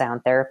myself a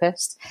sound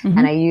therapist.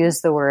 And I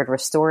use the word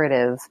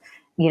restorative,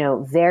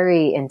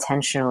 very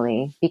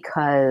intentionally,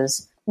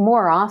 because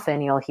more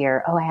often you'll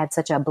hear, oh, I had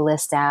such a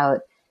blissed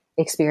out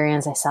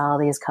experience. I saw all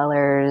these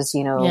colors,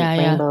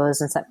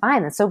 rainbows and stuff.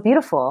 Fine. That's so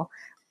beautiful.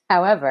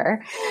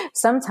 However,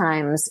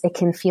 sometimes it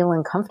can feel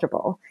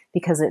uncomfortable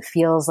because it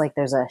feels like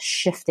there's a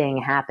shifting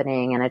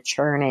happening and a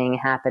churning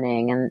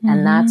happening.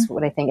 And that's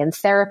what I think. And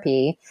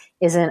therapy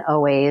isn't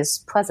always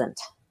pleasant.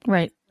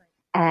 Right.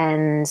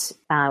 And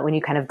when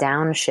you kind of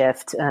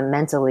downshift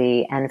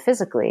mentally and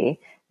physically,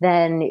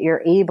 then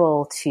you're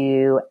able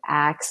to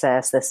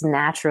access this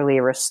naturally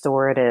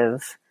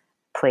restorative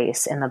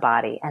place in the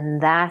body. And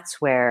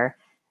that's where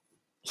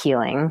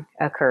healing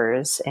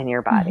occurs in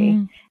your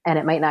body. And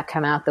it might not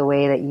come out the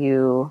way that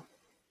you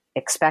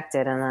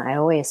expected. And I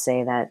always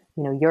say that,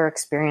 your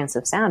experience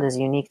of sound is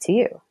unique to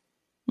you.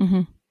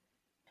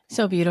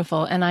 So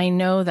beautiful. And I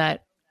know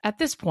that at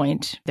this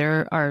point,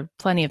 there are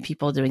plenty of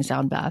people doing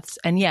sound baths.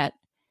 And yet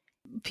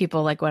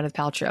people like Gwyneth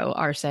Paltrow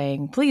are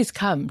saying, please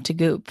come to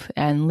Goop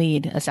and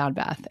lead a sound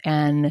bath.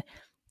 And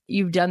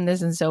you've done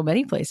this in so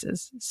many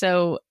places.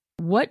 So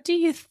what do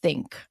you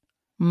think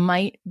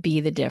might be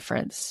the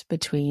difference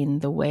between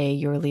the way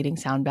you're leading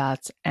sound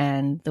baths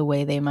and the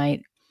way they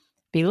might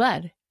be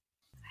led?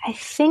 I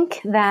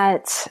think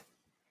that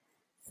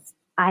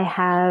I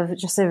have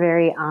just a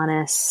very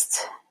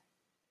honest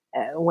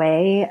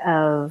way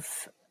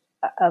of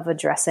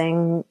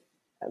addressing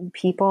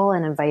people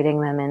and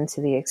inviting them into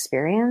the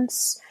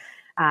experience.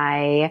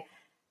 I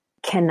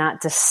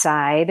cannot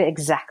decide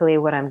exactly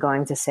what I'm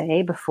going to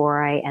say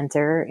before I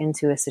enter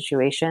into a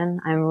situation.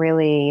 I'm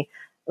really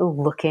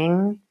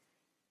looking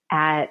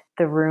at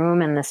the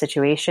room and the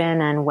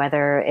situation, and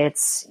whether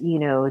it's,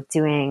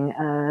 doing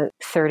a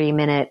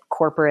 30-minute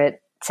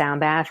corporate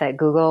sound bath at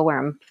Google where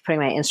I'm putting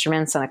my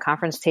instruments on a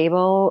conference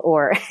table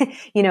or,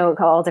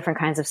 all different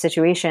kinds of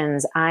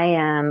situations, I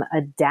am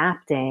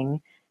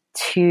adapting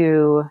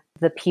to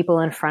the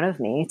people in front of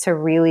me to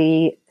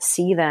really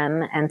see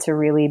them and to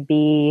really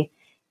be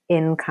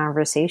in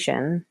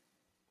conversation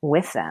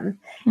with them.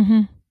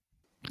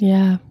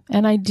 Yeah.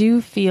 And I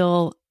do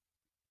feel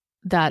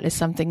that is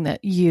something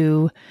that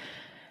you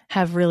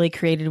have really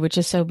created, which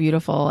is so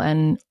beautiful.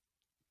 And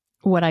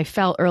what I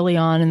felt early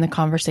on in the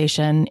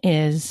conversation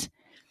is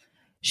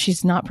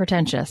she's not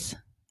pretentious.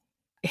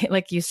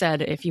 Like you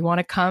said, if you want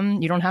to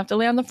come, you don't have to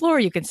lay on the floor.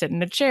 You can sit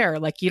in a chair.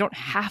 Like you don't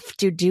have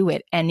to do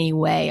it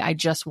anyway. I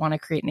just want to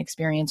create an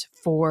experience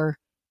for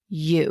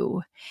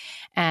you.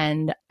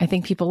 And I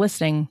think people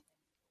listening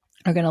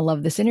are going to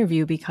love this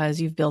interview because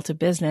you've built a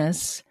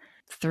business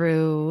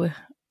through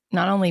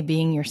not only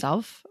being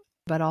yourself,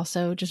 but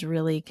also just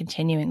really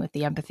continuing with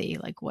the empathy.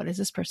 Like, what does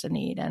this person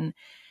need? And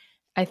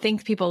I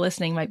think people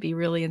listening might be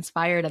really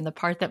inspired. And the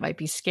part that might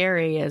be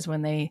scary is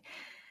when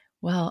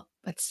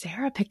but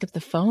Sara picked up the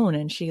phone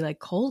and she like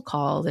cold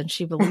called and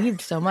she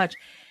believed so much.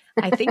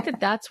 I think that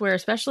that's where,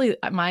 especially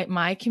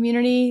my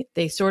community,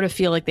 they sort of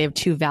feel like they have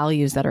two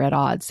values that are at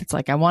odds. It's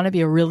like, I want to be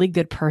a really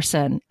good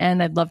person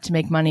and I'd love to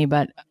make money,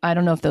 but I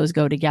don't know if those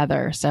go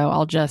together. So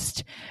I'll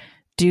just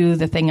do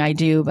the thing I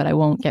do, but I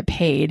won't get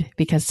paid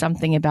because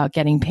something about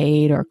getting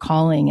paid or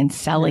calling and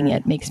selling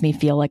it makes me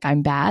feel like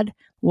I'm bad.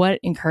 What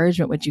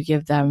encouragement would you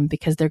give them?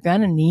 Because they're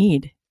going to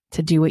need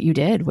to do what you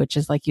did, which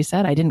is, like you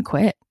said, I didn't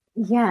quit.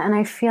 Yeah. And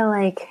I feel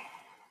like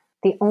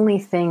the only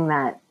thing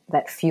that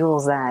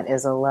fuels that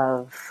is a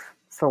love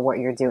for what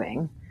you're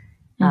doing.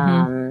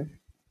 And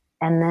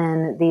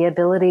then the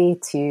ability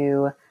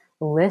to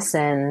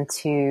listen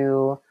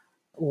to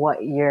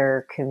what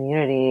your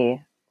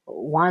community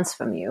wants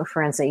from you.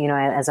 For instance,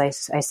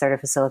 as I started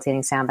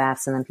facilitating sound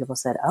baths, and then people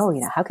said, oh,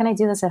 how can I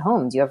do this at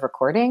home? Do you have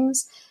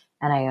recordings?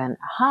 And I went,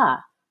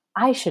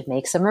 I should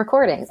make some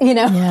recordings,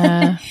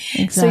 Yeah,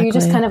 exactly. So you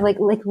just kind of like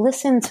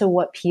listen to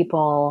what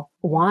people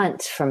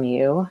want from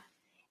you.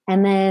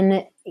 And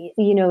then,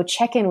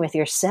 check in with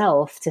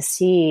yourself to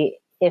see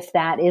if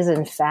that is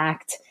in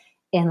fact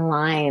in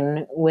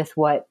line with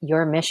what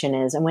your mission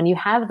is. And when you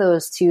have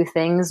those two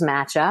things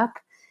match up,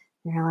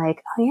 you're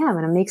like, oh yeah, I'm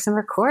going to make some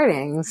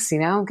recordings.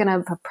 I'm going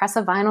to press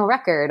a vinyl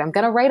record. I'm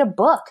going to write a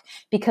book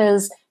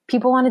because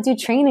people want to do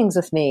trainings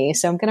with me.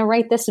 So I'm going to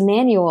write this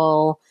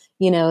manual,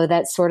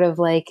 that's sort of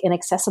like an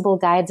accessible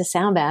guide to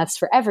sound baths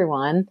for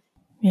everyone.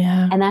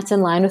 Yeah. And that's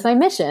in line with my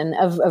mission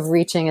of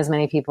reaching as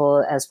many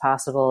people as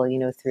possible,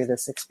 through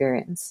this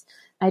experience.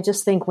 I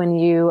just think when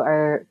you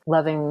are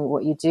loving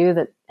what you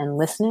do and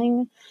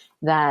listening,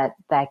 that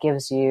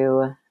gives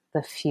you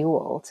the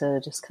fuel to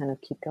just kind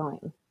of keep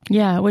going.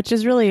 Yeah, which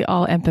is really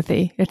all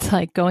empathy. It's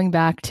like going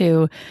back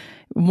to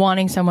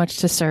wanting so much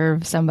to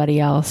serve somebody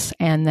else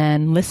and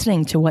then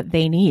listening to what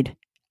they need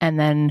and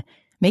then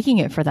making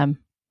it for them.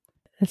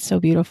 It's so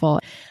beautiful.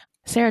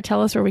 Sara,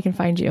 tell us where we can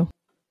find you.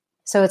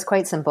 So it's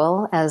quite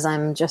simple, as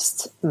I'm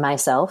just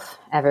myself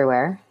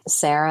everywhere.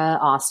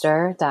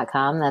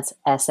 SaraAuster.com. That's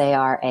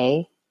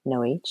SARA,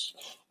 no H,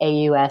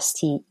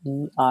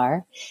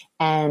 AUSTER,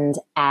 and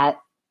at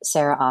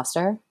Sara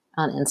Auster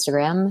on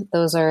Instagram.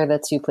 Those are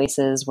the two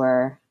places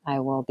where I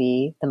will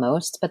be the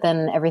most, but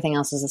then everything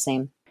else is the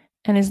same.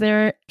 And is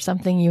there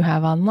something you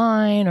have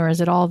online, or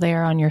is it all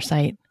there on your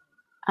site?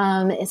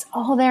 It's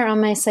all there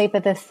on my site,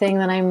 but the thing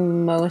that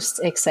I'm most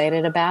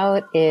excited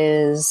about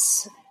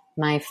is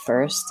my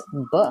first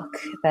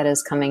book that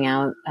is coming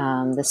out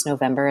this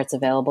November. It's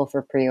available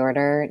for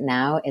pre-order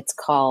now. It's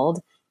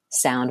called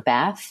Sound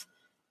Bath,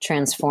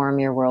 Transform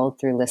Your World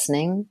Through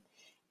Listening.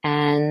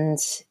 And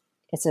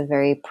it's a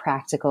very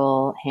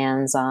practical,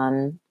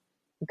 hands-on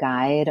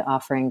guide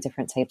offering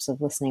different types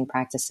of listening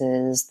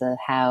practices, the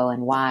how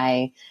and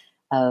why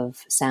of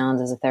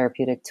sound as a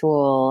therapeutic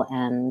tool.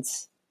 And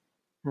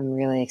I'm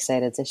really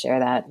excited to share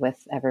that with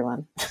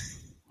everyone.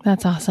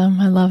 That's awesome.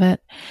 I love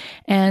it.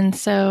 And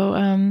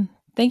so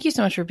thank you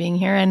so much for being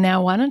here. And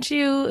now why don't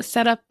you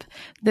set up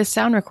this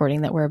sound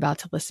recording that we're about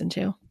to listen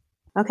to?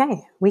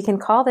 Okay. We can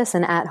call this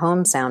an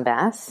at-home sound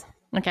bath.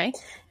 Okay.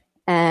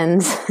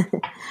 And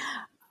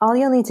all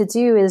you'll need to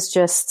do is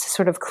just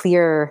sort of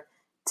clear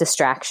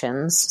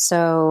distractions.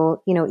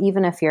 So,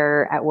 even if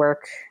you're at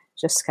work,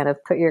 just kind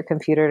of put your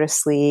computer to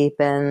sleep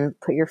and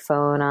put your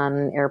phone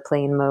on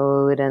airplane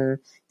mode. And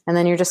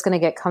then you're just going to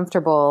get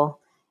comfortable.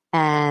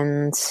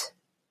 And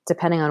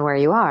depending on where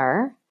you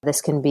are,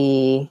 this can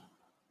be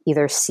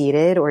either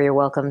seated or you're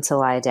welcome to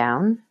lie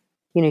down.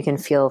 You can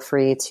feel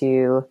free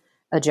to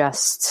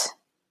adjust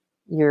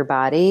your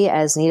body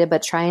as needed,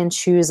 but try and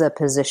choose a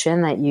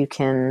position that you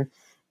can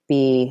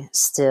be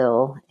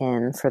still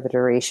in for the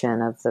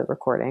duration of the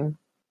recording. And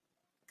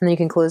then you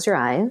can close your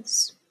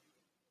eyes.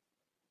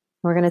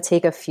 We're going to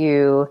take a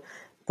few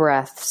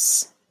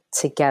breaths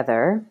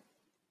together.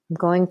 I'm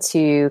going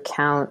to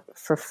count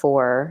for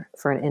 4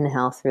 for an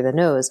inhale through the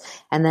nose,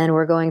 and then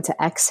we're going to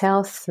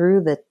exhale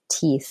through the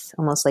teeth,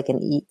 almost like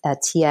a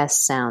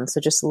TS sound.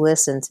 So just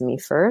listen to me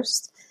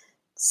first.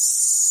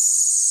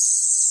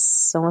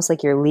 It's almost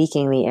like you're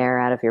leaking the air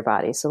out of your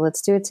body. So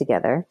let's do it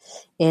together.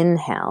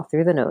 Inhale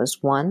through the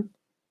nose. 1,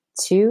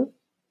 2,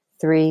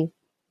 3,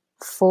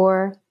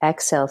 4.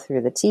 Exhale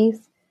through the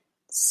teeth.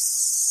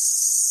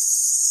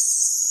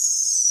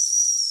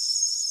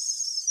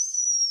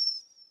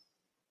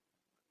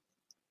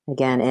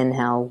 Again,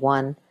 inhale,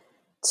 1,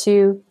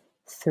 2,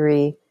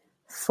 3,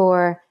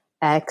 4.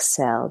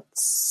 Exhale.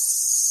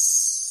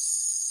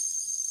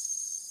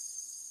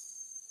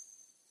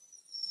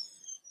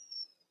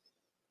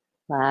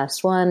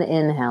 Last one,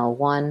 inhale,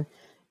 1,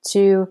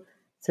 2,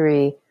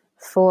 3,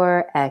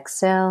 4.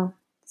 Exhale.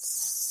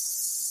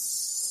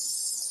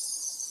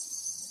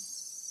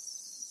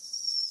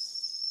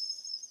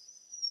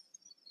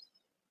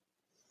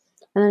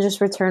 And then just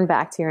return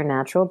back to your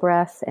natural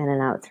breath in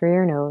and out through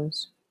your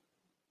nose.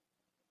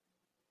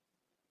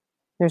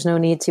 There's no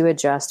need to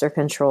adjust or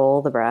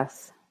control the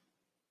breath.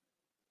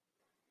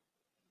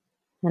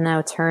 And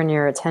now turn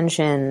your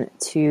attention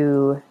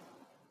to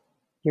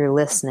your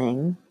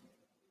listening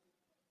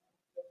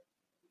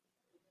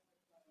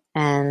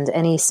and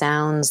any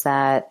sounds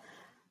that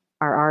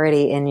are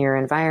already in your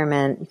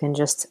environment. You can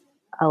just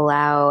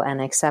allow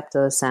and accept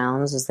those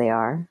sounds as they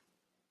are.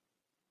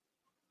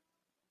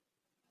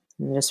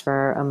 And just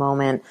for a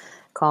moment,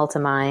 call to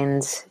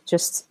mind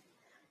just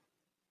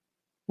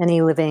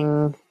any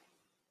living,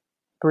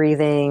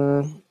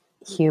 breathing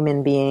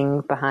human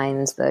being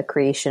behind the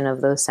creation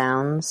of those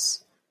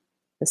sounds,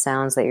 the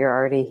sounds that you're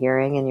already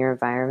hearing in your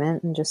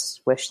environment, and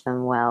just wish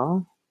them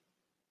well.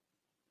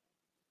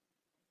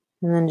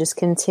 And then just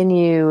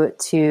continue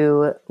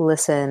to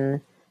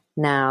listen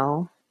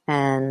now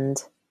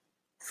and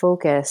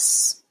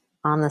focus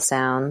on the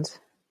sound.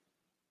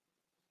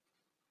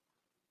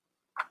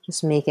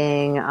 Just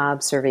making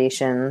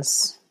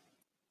observations.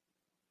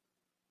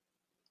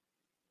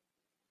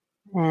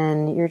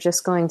 And you're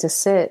just going to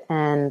sit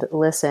and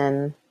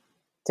listen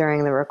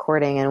during the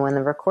recording. And when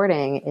the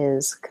recording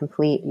is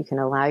complete, you can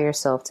allow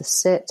yourself to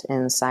sit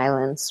in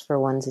silence for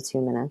 1 to 2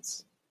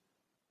 minutes.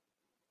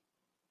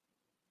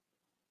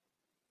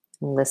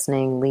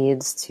 Listening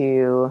leads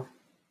to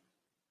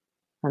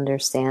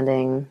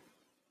understanding.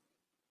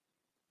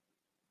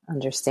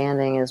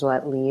 Understanding is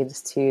what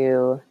leads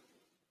to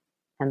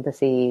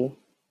empathy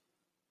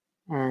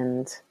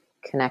and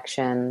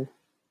connection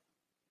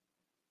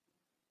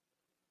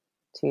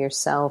to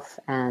yourself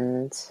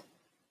and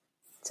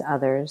to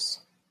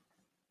others.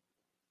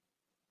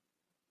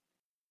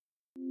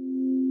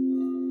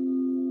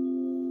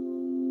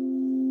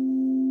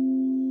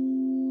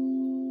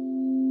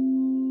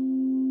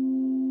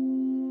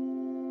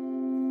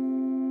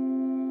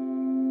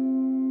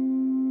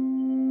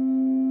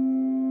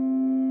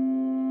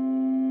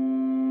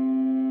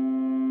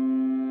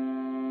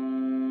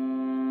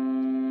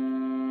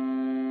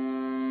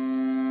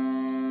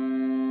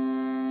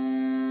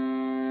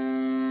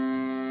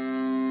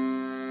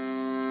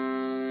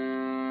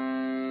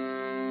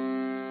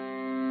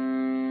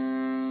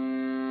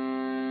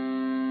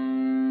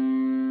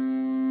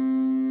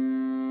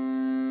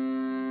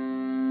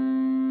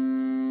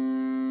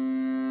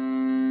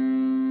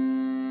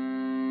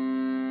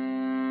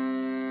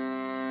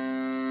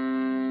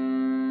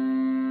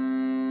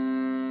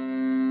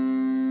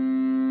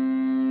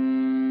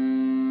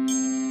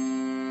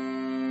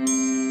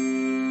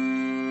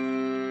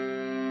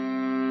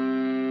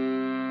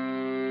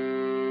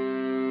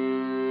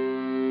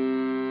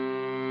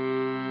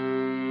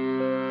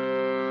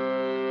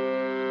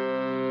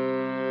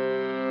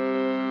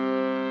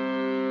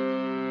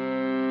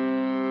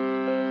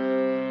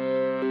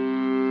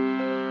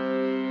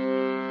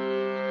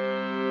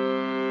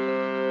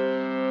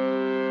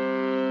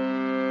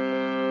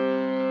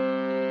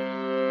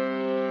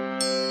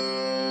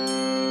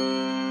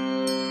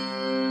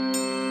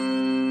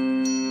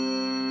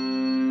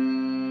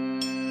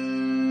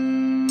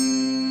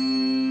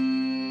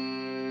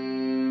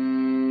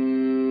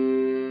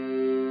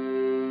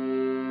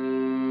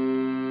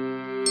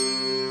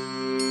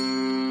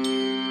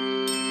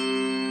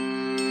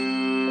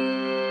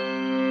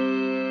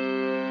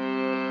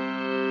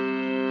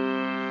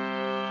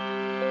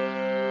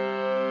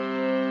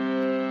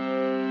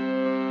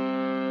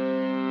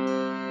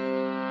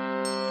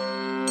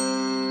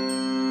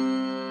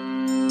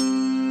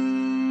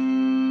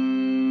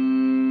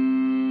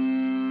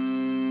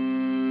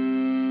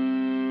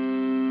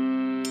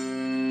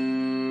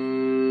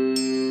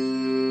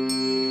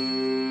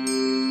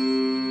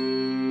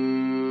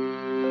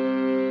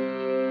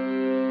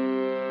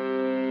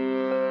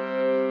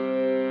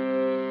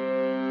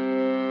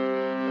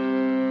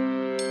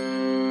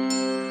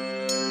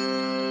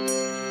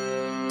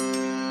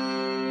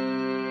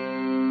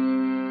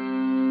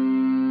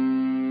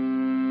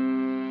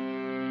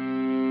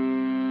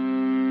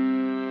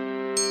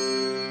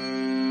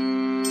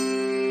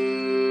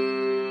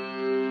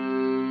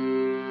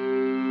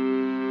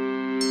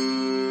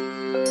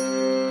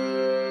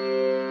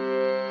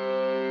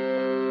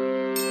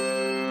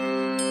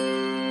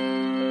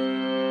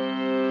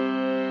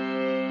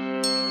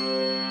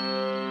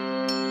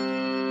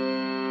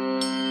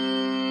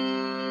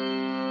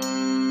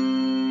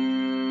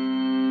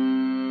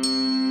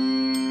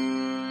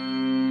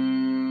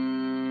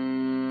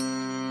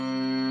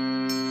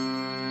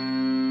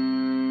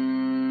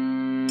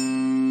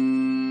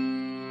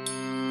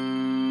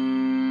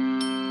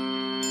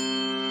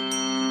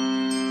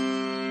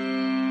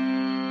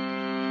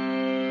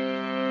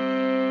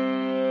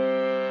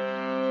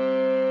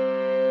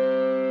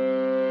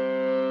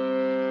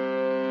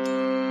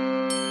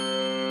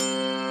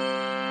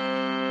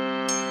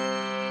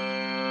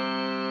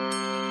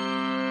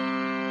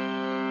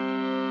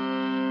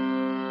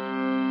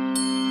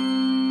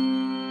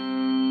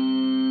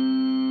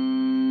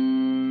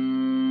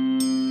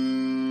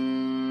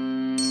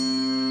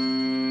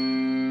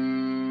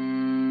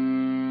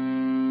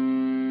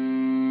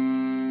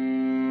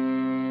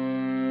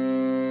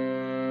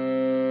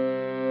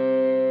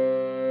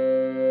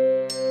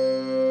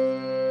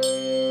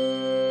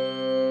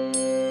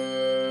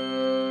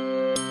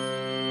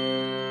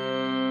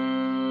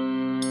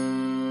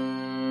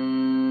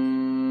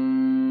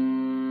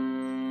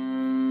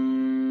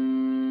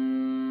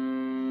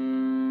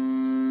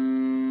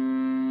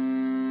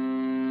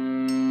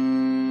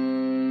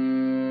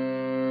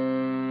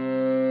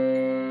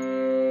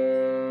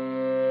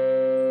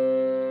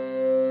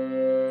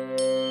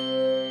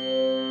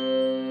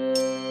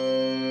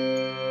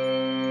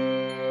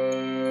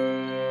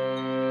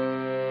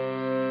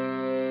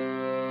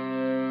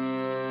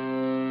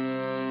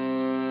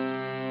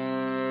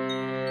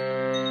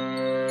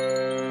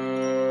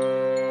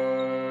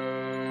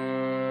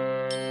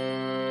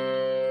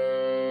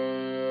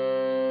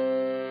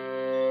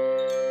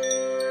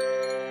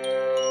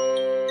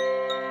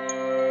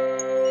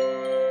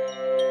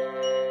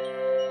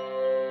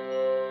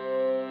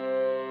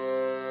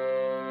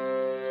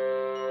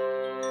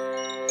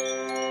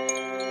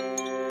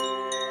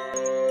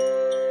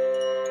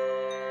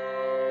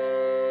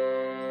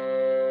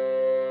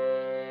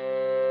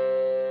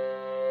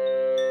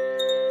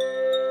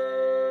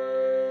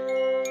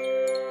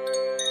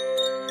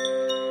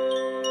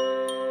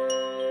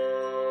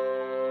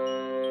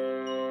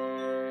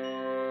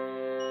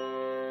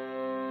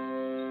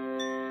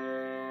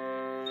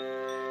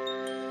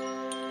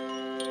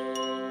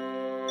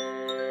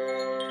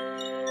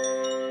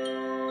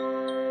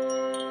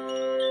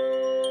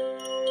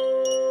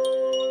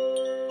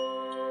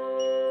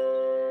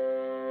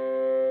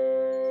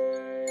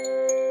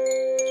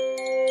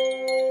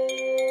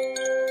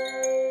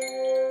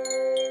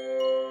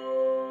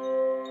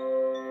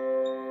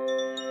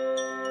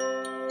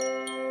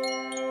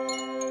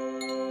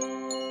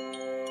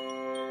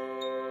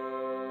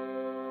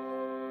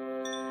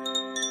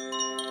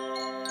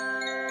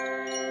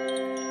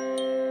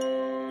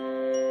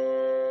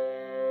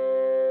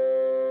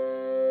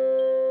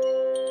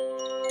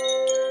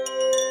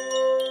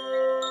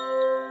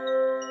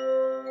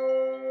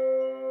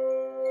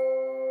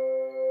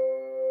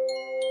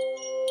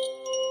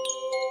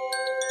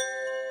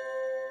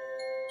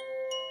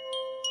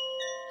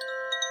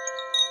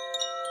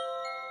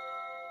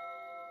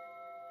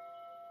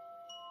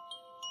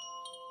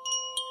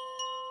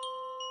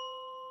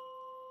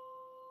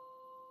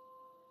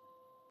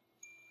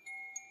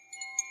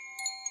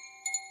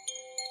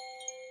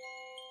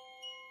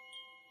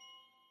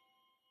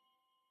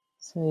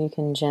 So you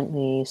can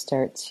gently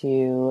start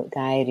to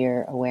guide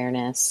your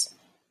awareness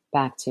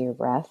back to your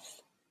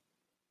breath.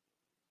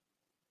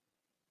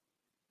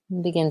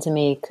 And begin to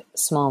make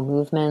small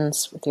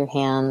movements with your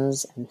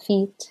hands and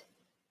feet.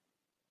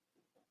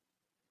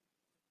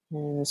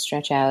 And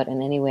stretch out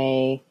in any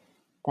way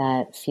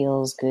that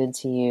feels good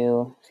to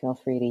you. Feel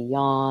free to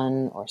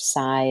yawn or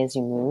sigh as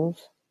you move.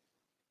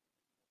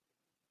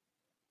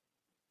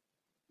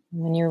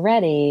 When you're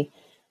ready,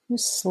 you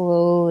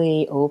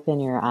slowly open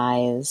your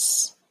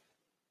eyes.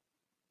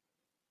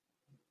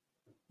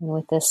 And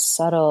with this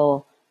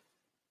subtle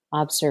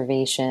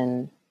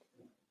observation,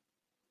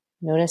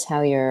 notice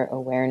how your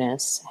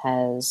awareness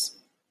has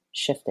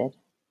shifted.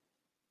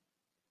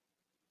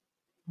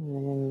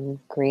 I'm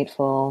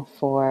grateful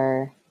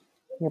for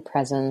your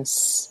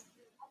presence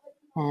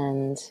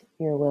and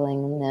your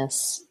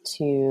willingness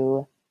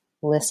to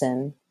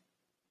listen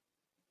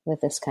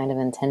with this kind of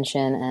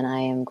intention, and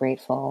I am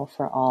grateful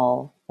for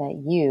all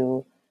that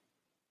you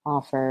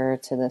offer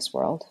to this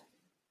world.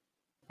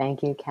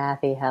 Thank you,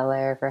 Kathy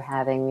Heller, for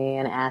having me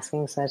and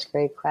asking such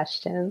great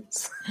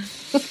questions.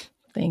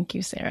 Thank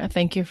you, Sara.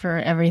 Thank you for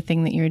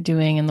everything that you're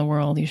doing in the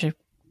world. You should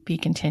be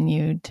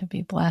continued to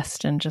be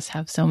blessed and just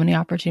have so many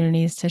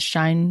opportunities to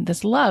shine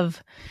this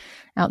love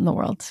out in the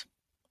world.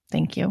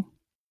 Thank you.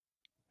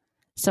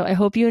 So I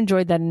hope you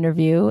enjoyed that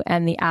interview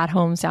and the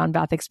at-home sound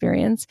bath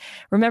experience.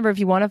 Remember, if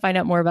you want to find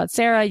out more about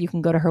Sara, you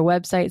can go to her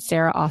website,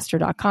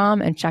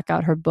 saraauster.com, and check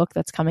out her book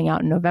that's coming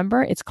out in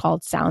November. It's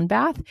called Sound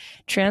Bath: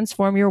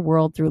 Transform Your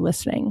World Through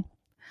Listening.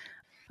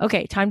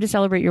 Okay, time to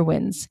celebrate your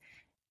wins.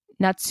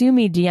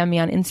 Natsumi DM'd me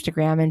on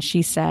Instagram and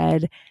she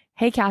said,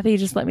 "Hey, Kathy,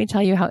 just let me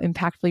tell you how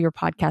impactful your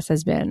podcast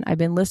has been. I've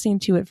been listening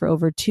to it for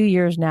over 2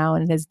 years now,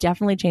 and it has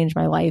definitely changed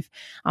my life.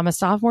 I'm a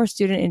sophomore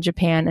student in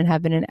Japan and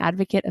have been an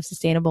advocate of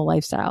sustainable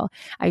lifestyle.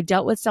 I've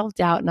dealt with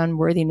self-doubt and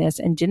unworthiness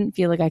and didn't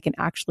feel like I can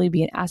actually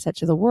be an asset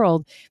to the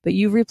world, but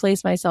you've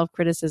replaced my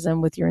self-criticism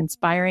with your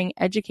inspiring,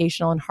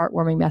 educational, and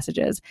heartwarming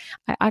messages.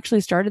 I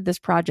actually started this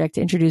project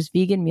to introduce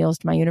vegan meals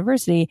to my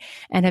university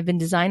and have been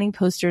designing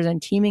posters and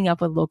teaming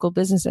up with local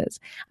businesses.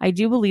 I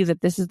do believe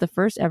that this is the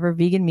first ever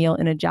vegan meal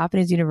in a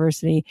Japanese university,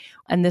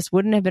 and this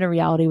wouldn't have been a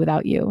reality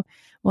without you."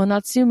 Well,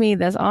 Natsumi,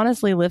 this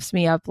honestly lifts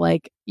me up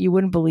like you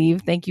wouldn't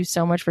believe. Thank you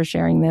so much for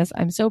sharing this.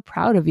 I'm so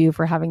proud of you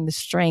for having the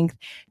strength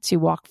to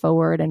walk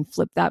forward and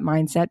flip that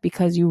mindset,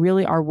 because you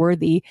really are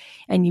worthy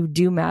and you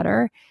do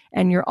matter.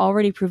 And you're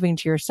already proving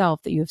to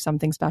yourself that you have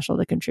something special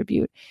to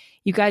contribute.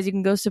 You guys, you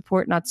can go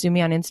support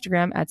Natsumi on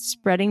Instagram at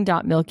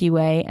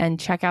spreading.milkyway and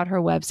check out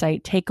her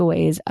website,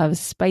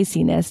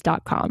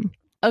 takeawaysofspiciness.com.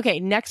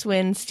 Okay, next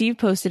win. Steve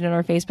posted in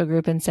our Facebook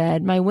group and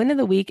said, "My win of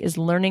the week is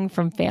learning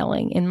from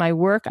failing. In my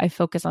work, I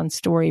focus on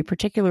story,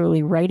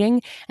 particularly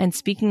writing and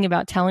speaking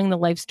about telling the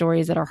life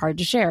stories that are hard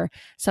to share.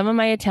 Some of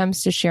my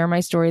attempts to share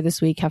my story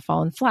this week have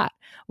fallen flat.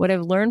 What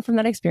I've learned from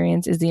that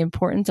experience is the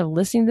importance of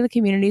listening to the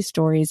community's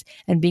stories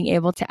and being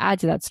able to add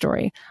to that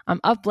story. I'm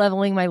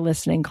up-leveling my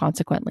listening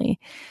consequently."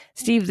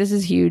 Steve, this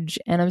is huge.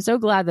 And I'm so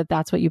glad that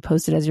that's what you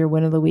posted as your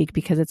win of the week,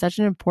 because it's such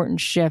an important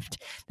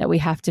shift that we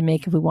have to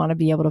make if we want to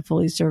be able to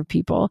fully serve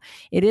people.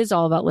 It is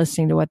all about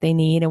listening to what they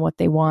need and what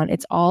they want.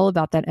 It's all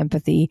about that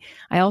empathy.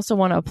 I also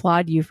want to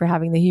applaud you for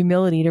having the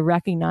humility to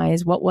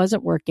recognize what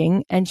wasn't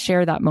working and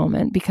share that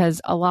moment,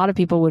 because a lot of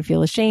people would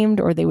feel ashamed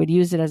or they would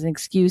use it as an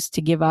excuse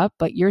to give up.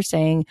 But you're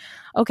saying,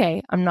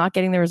 okay, I'm not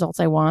getting the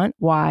results I want.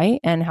 Why?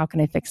 And how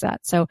can I fix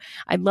that? So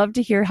I'd love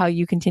to hear how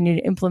you continue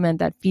to implement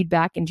that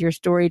feedback into your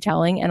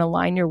storytelling and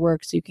align your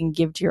work so you can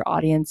give to your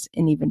audience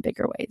in even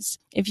bigger ways.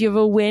 If you have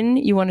a win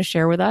you want to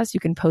share with us, you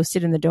can post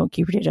it in the Don't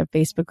Keep Your Day Job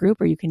Facebook group,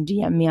 or you can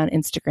DM me on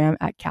Instagram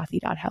at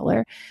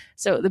Kathy.Heller.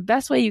 So the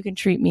best way you can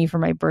treat me for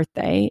my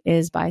birthday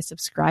is by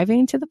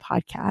subscribing to the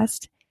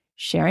podcast,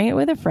 sharing it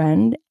with a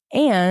friend,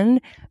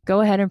 and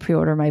go ahead and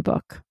pre-order my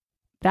book.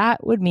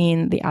 That would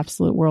mean the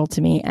absolute world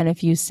to me. And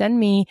if you send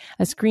me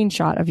a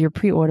screenshot of your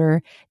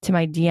pre-order to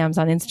my DMs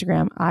on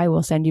Instagram, I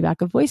will send you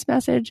back a voice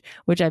message,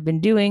 which I've been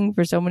doing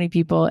for so many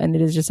people. And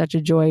it is just such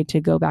a joy to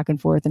go back and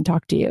forth and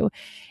talk to you.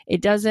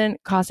 It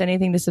doesn't cost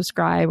anything to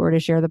subscribe or to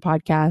share the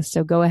podcast.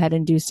 So go ahead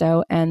and do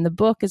so. And the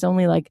book is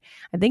only I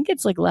think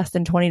it's less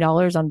than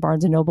 $20 on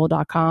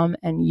barnesandnoble.com,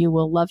 and you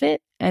will love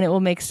it. And it will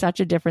make such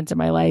a difference in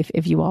my life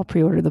if you all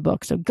pre-order the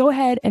book. So go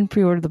ahead and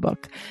pre-order the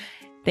book.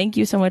 Thank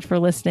you so much for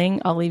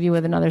listening. I'll leave you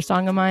with another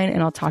song of mine,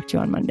 and I'll talk to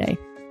you on Monday.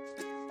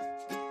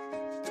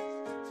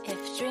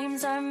 If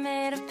dreams are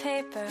made of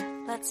paper,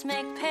 let's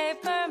make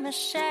paper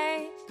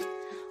mache.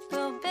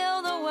 We'll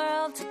build a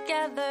world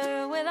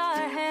together with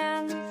our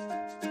hands.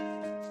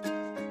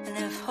 And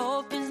if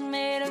hope is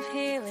made of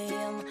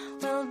helium,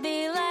 we'll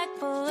be like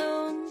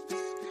balloons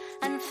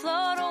and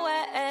float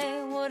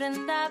away.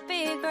 Wouldn't that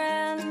be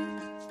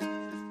grand?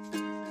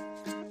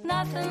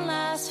 Nothing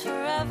lasts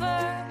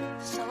forever,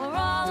 so we're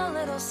all a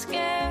little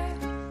scared.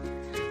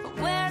 But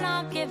we're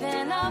not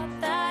giving up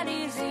that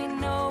easy,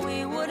 no,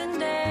 we wouldn't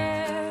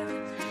dare.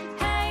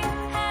 Hey,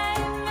 hey,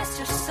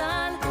 Mr.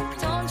 Sun,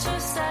 don't you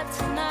set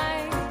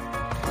tonight,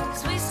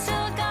 'cause we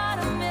still got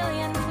a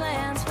million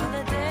plans for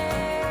the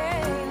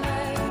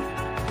daylight.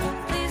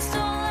 Please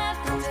don't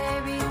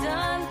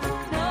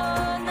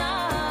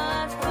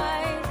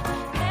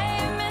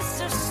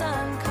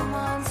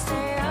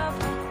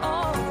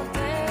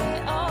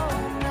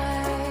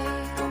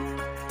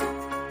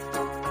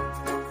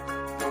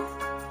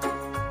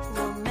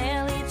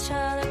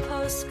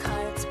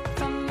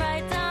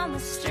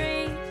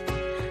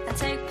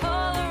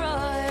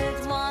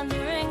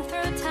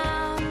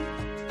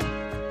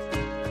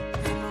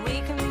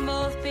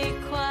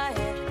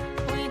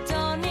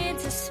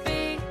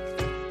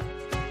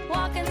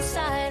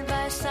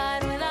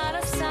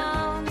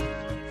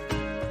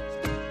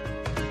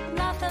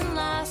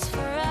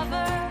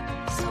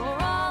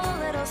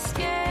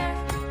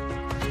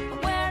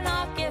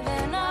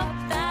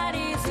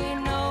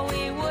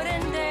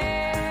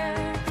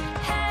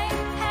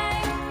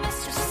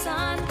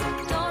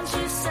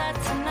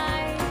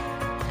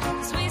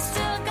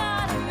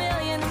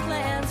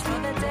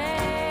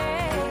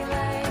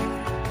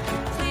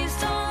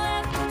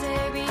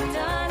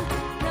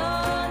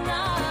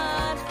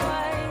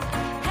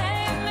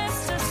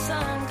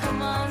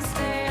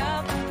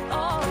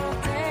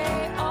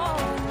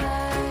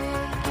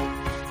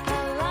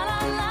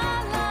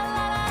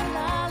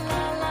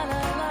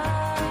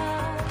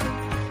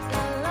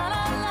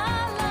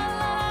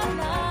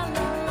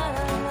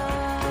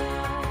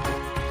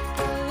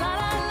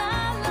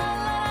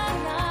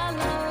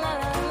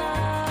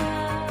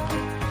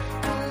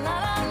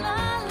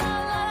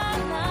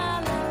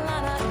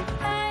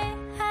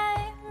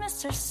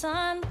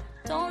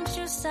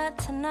sunset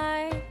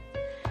tonight,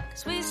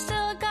 'cause we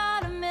still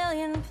got a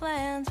million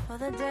plans for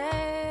the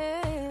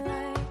day.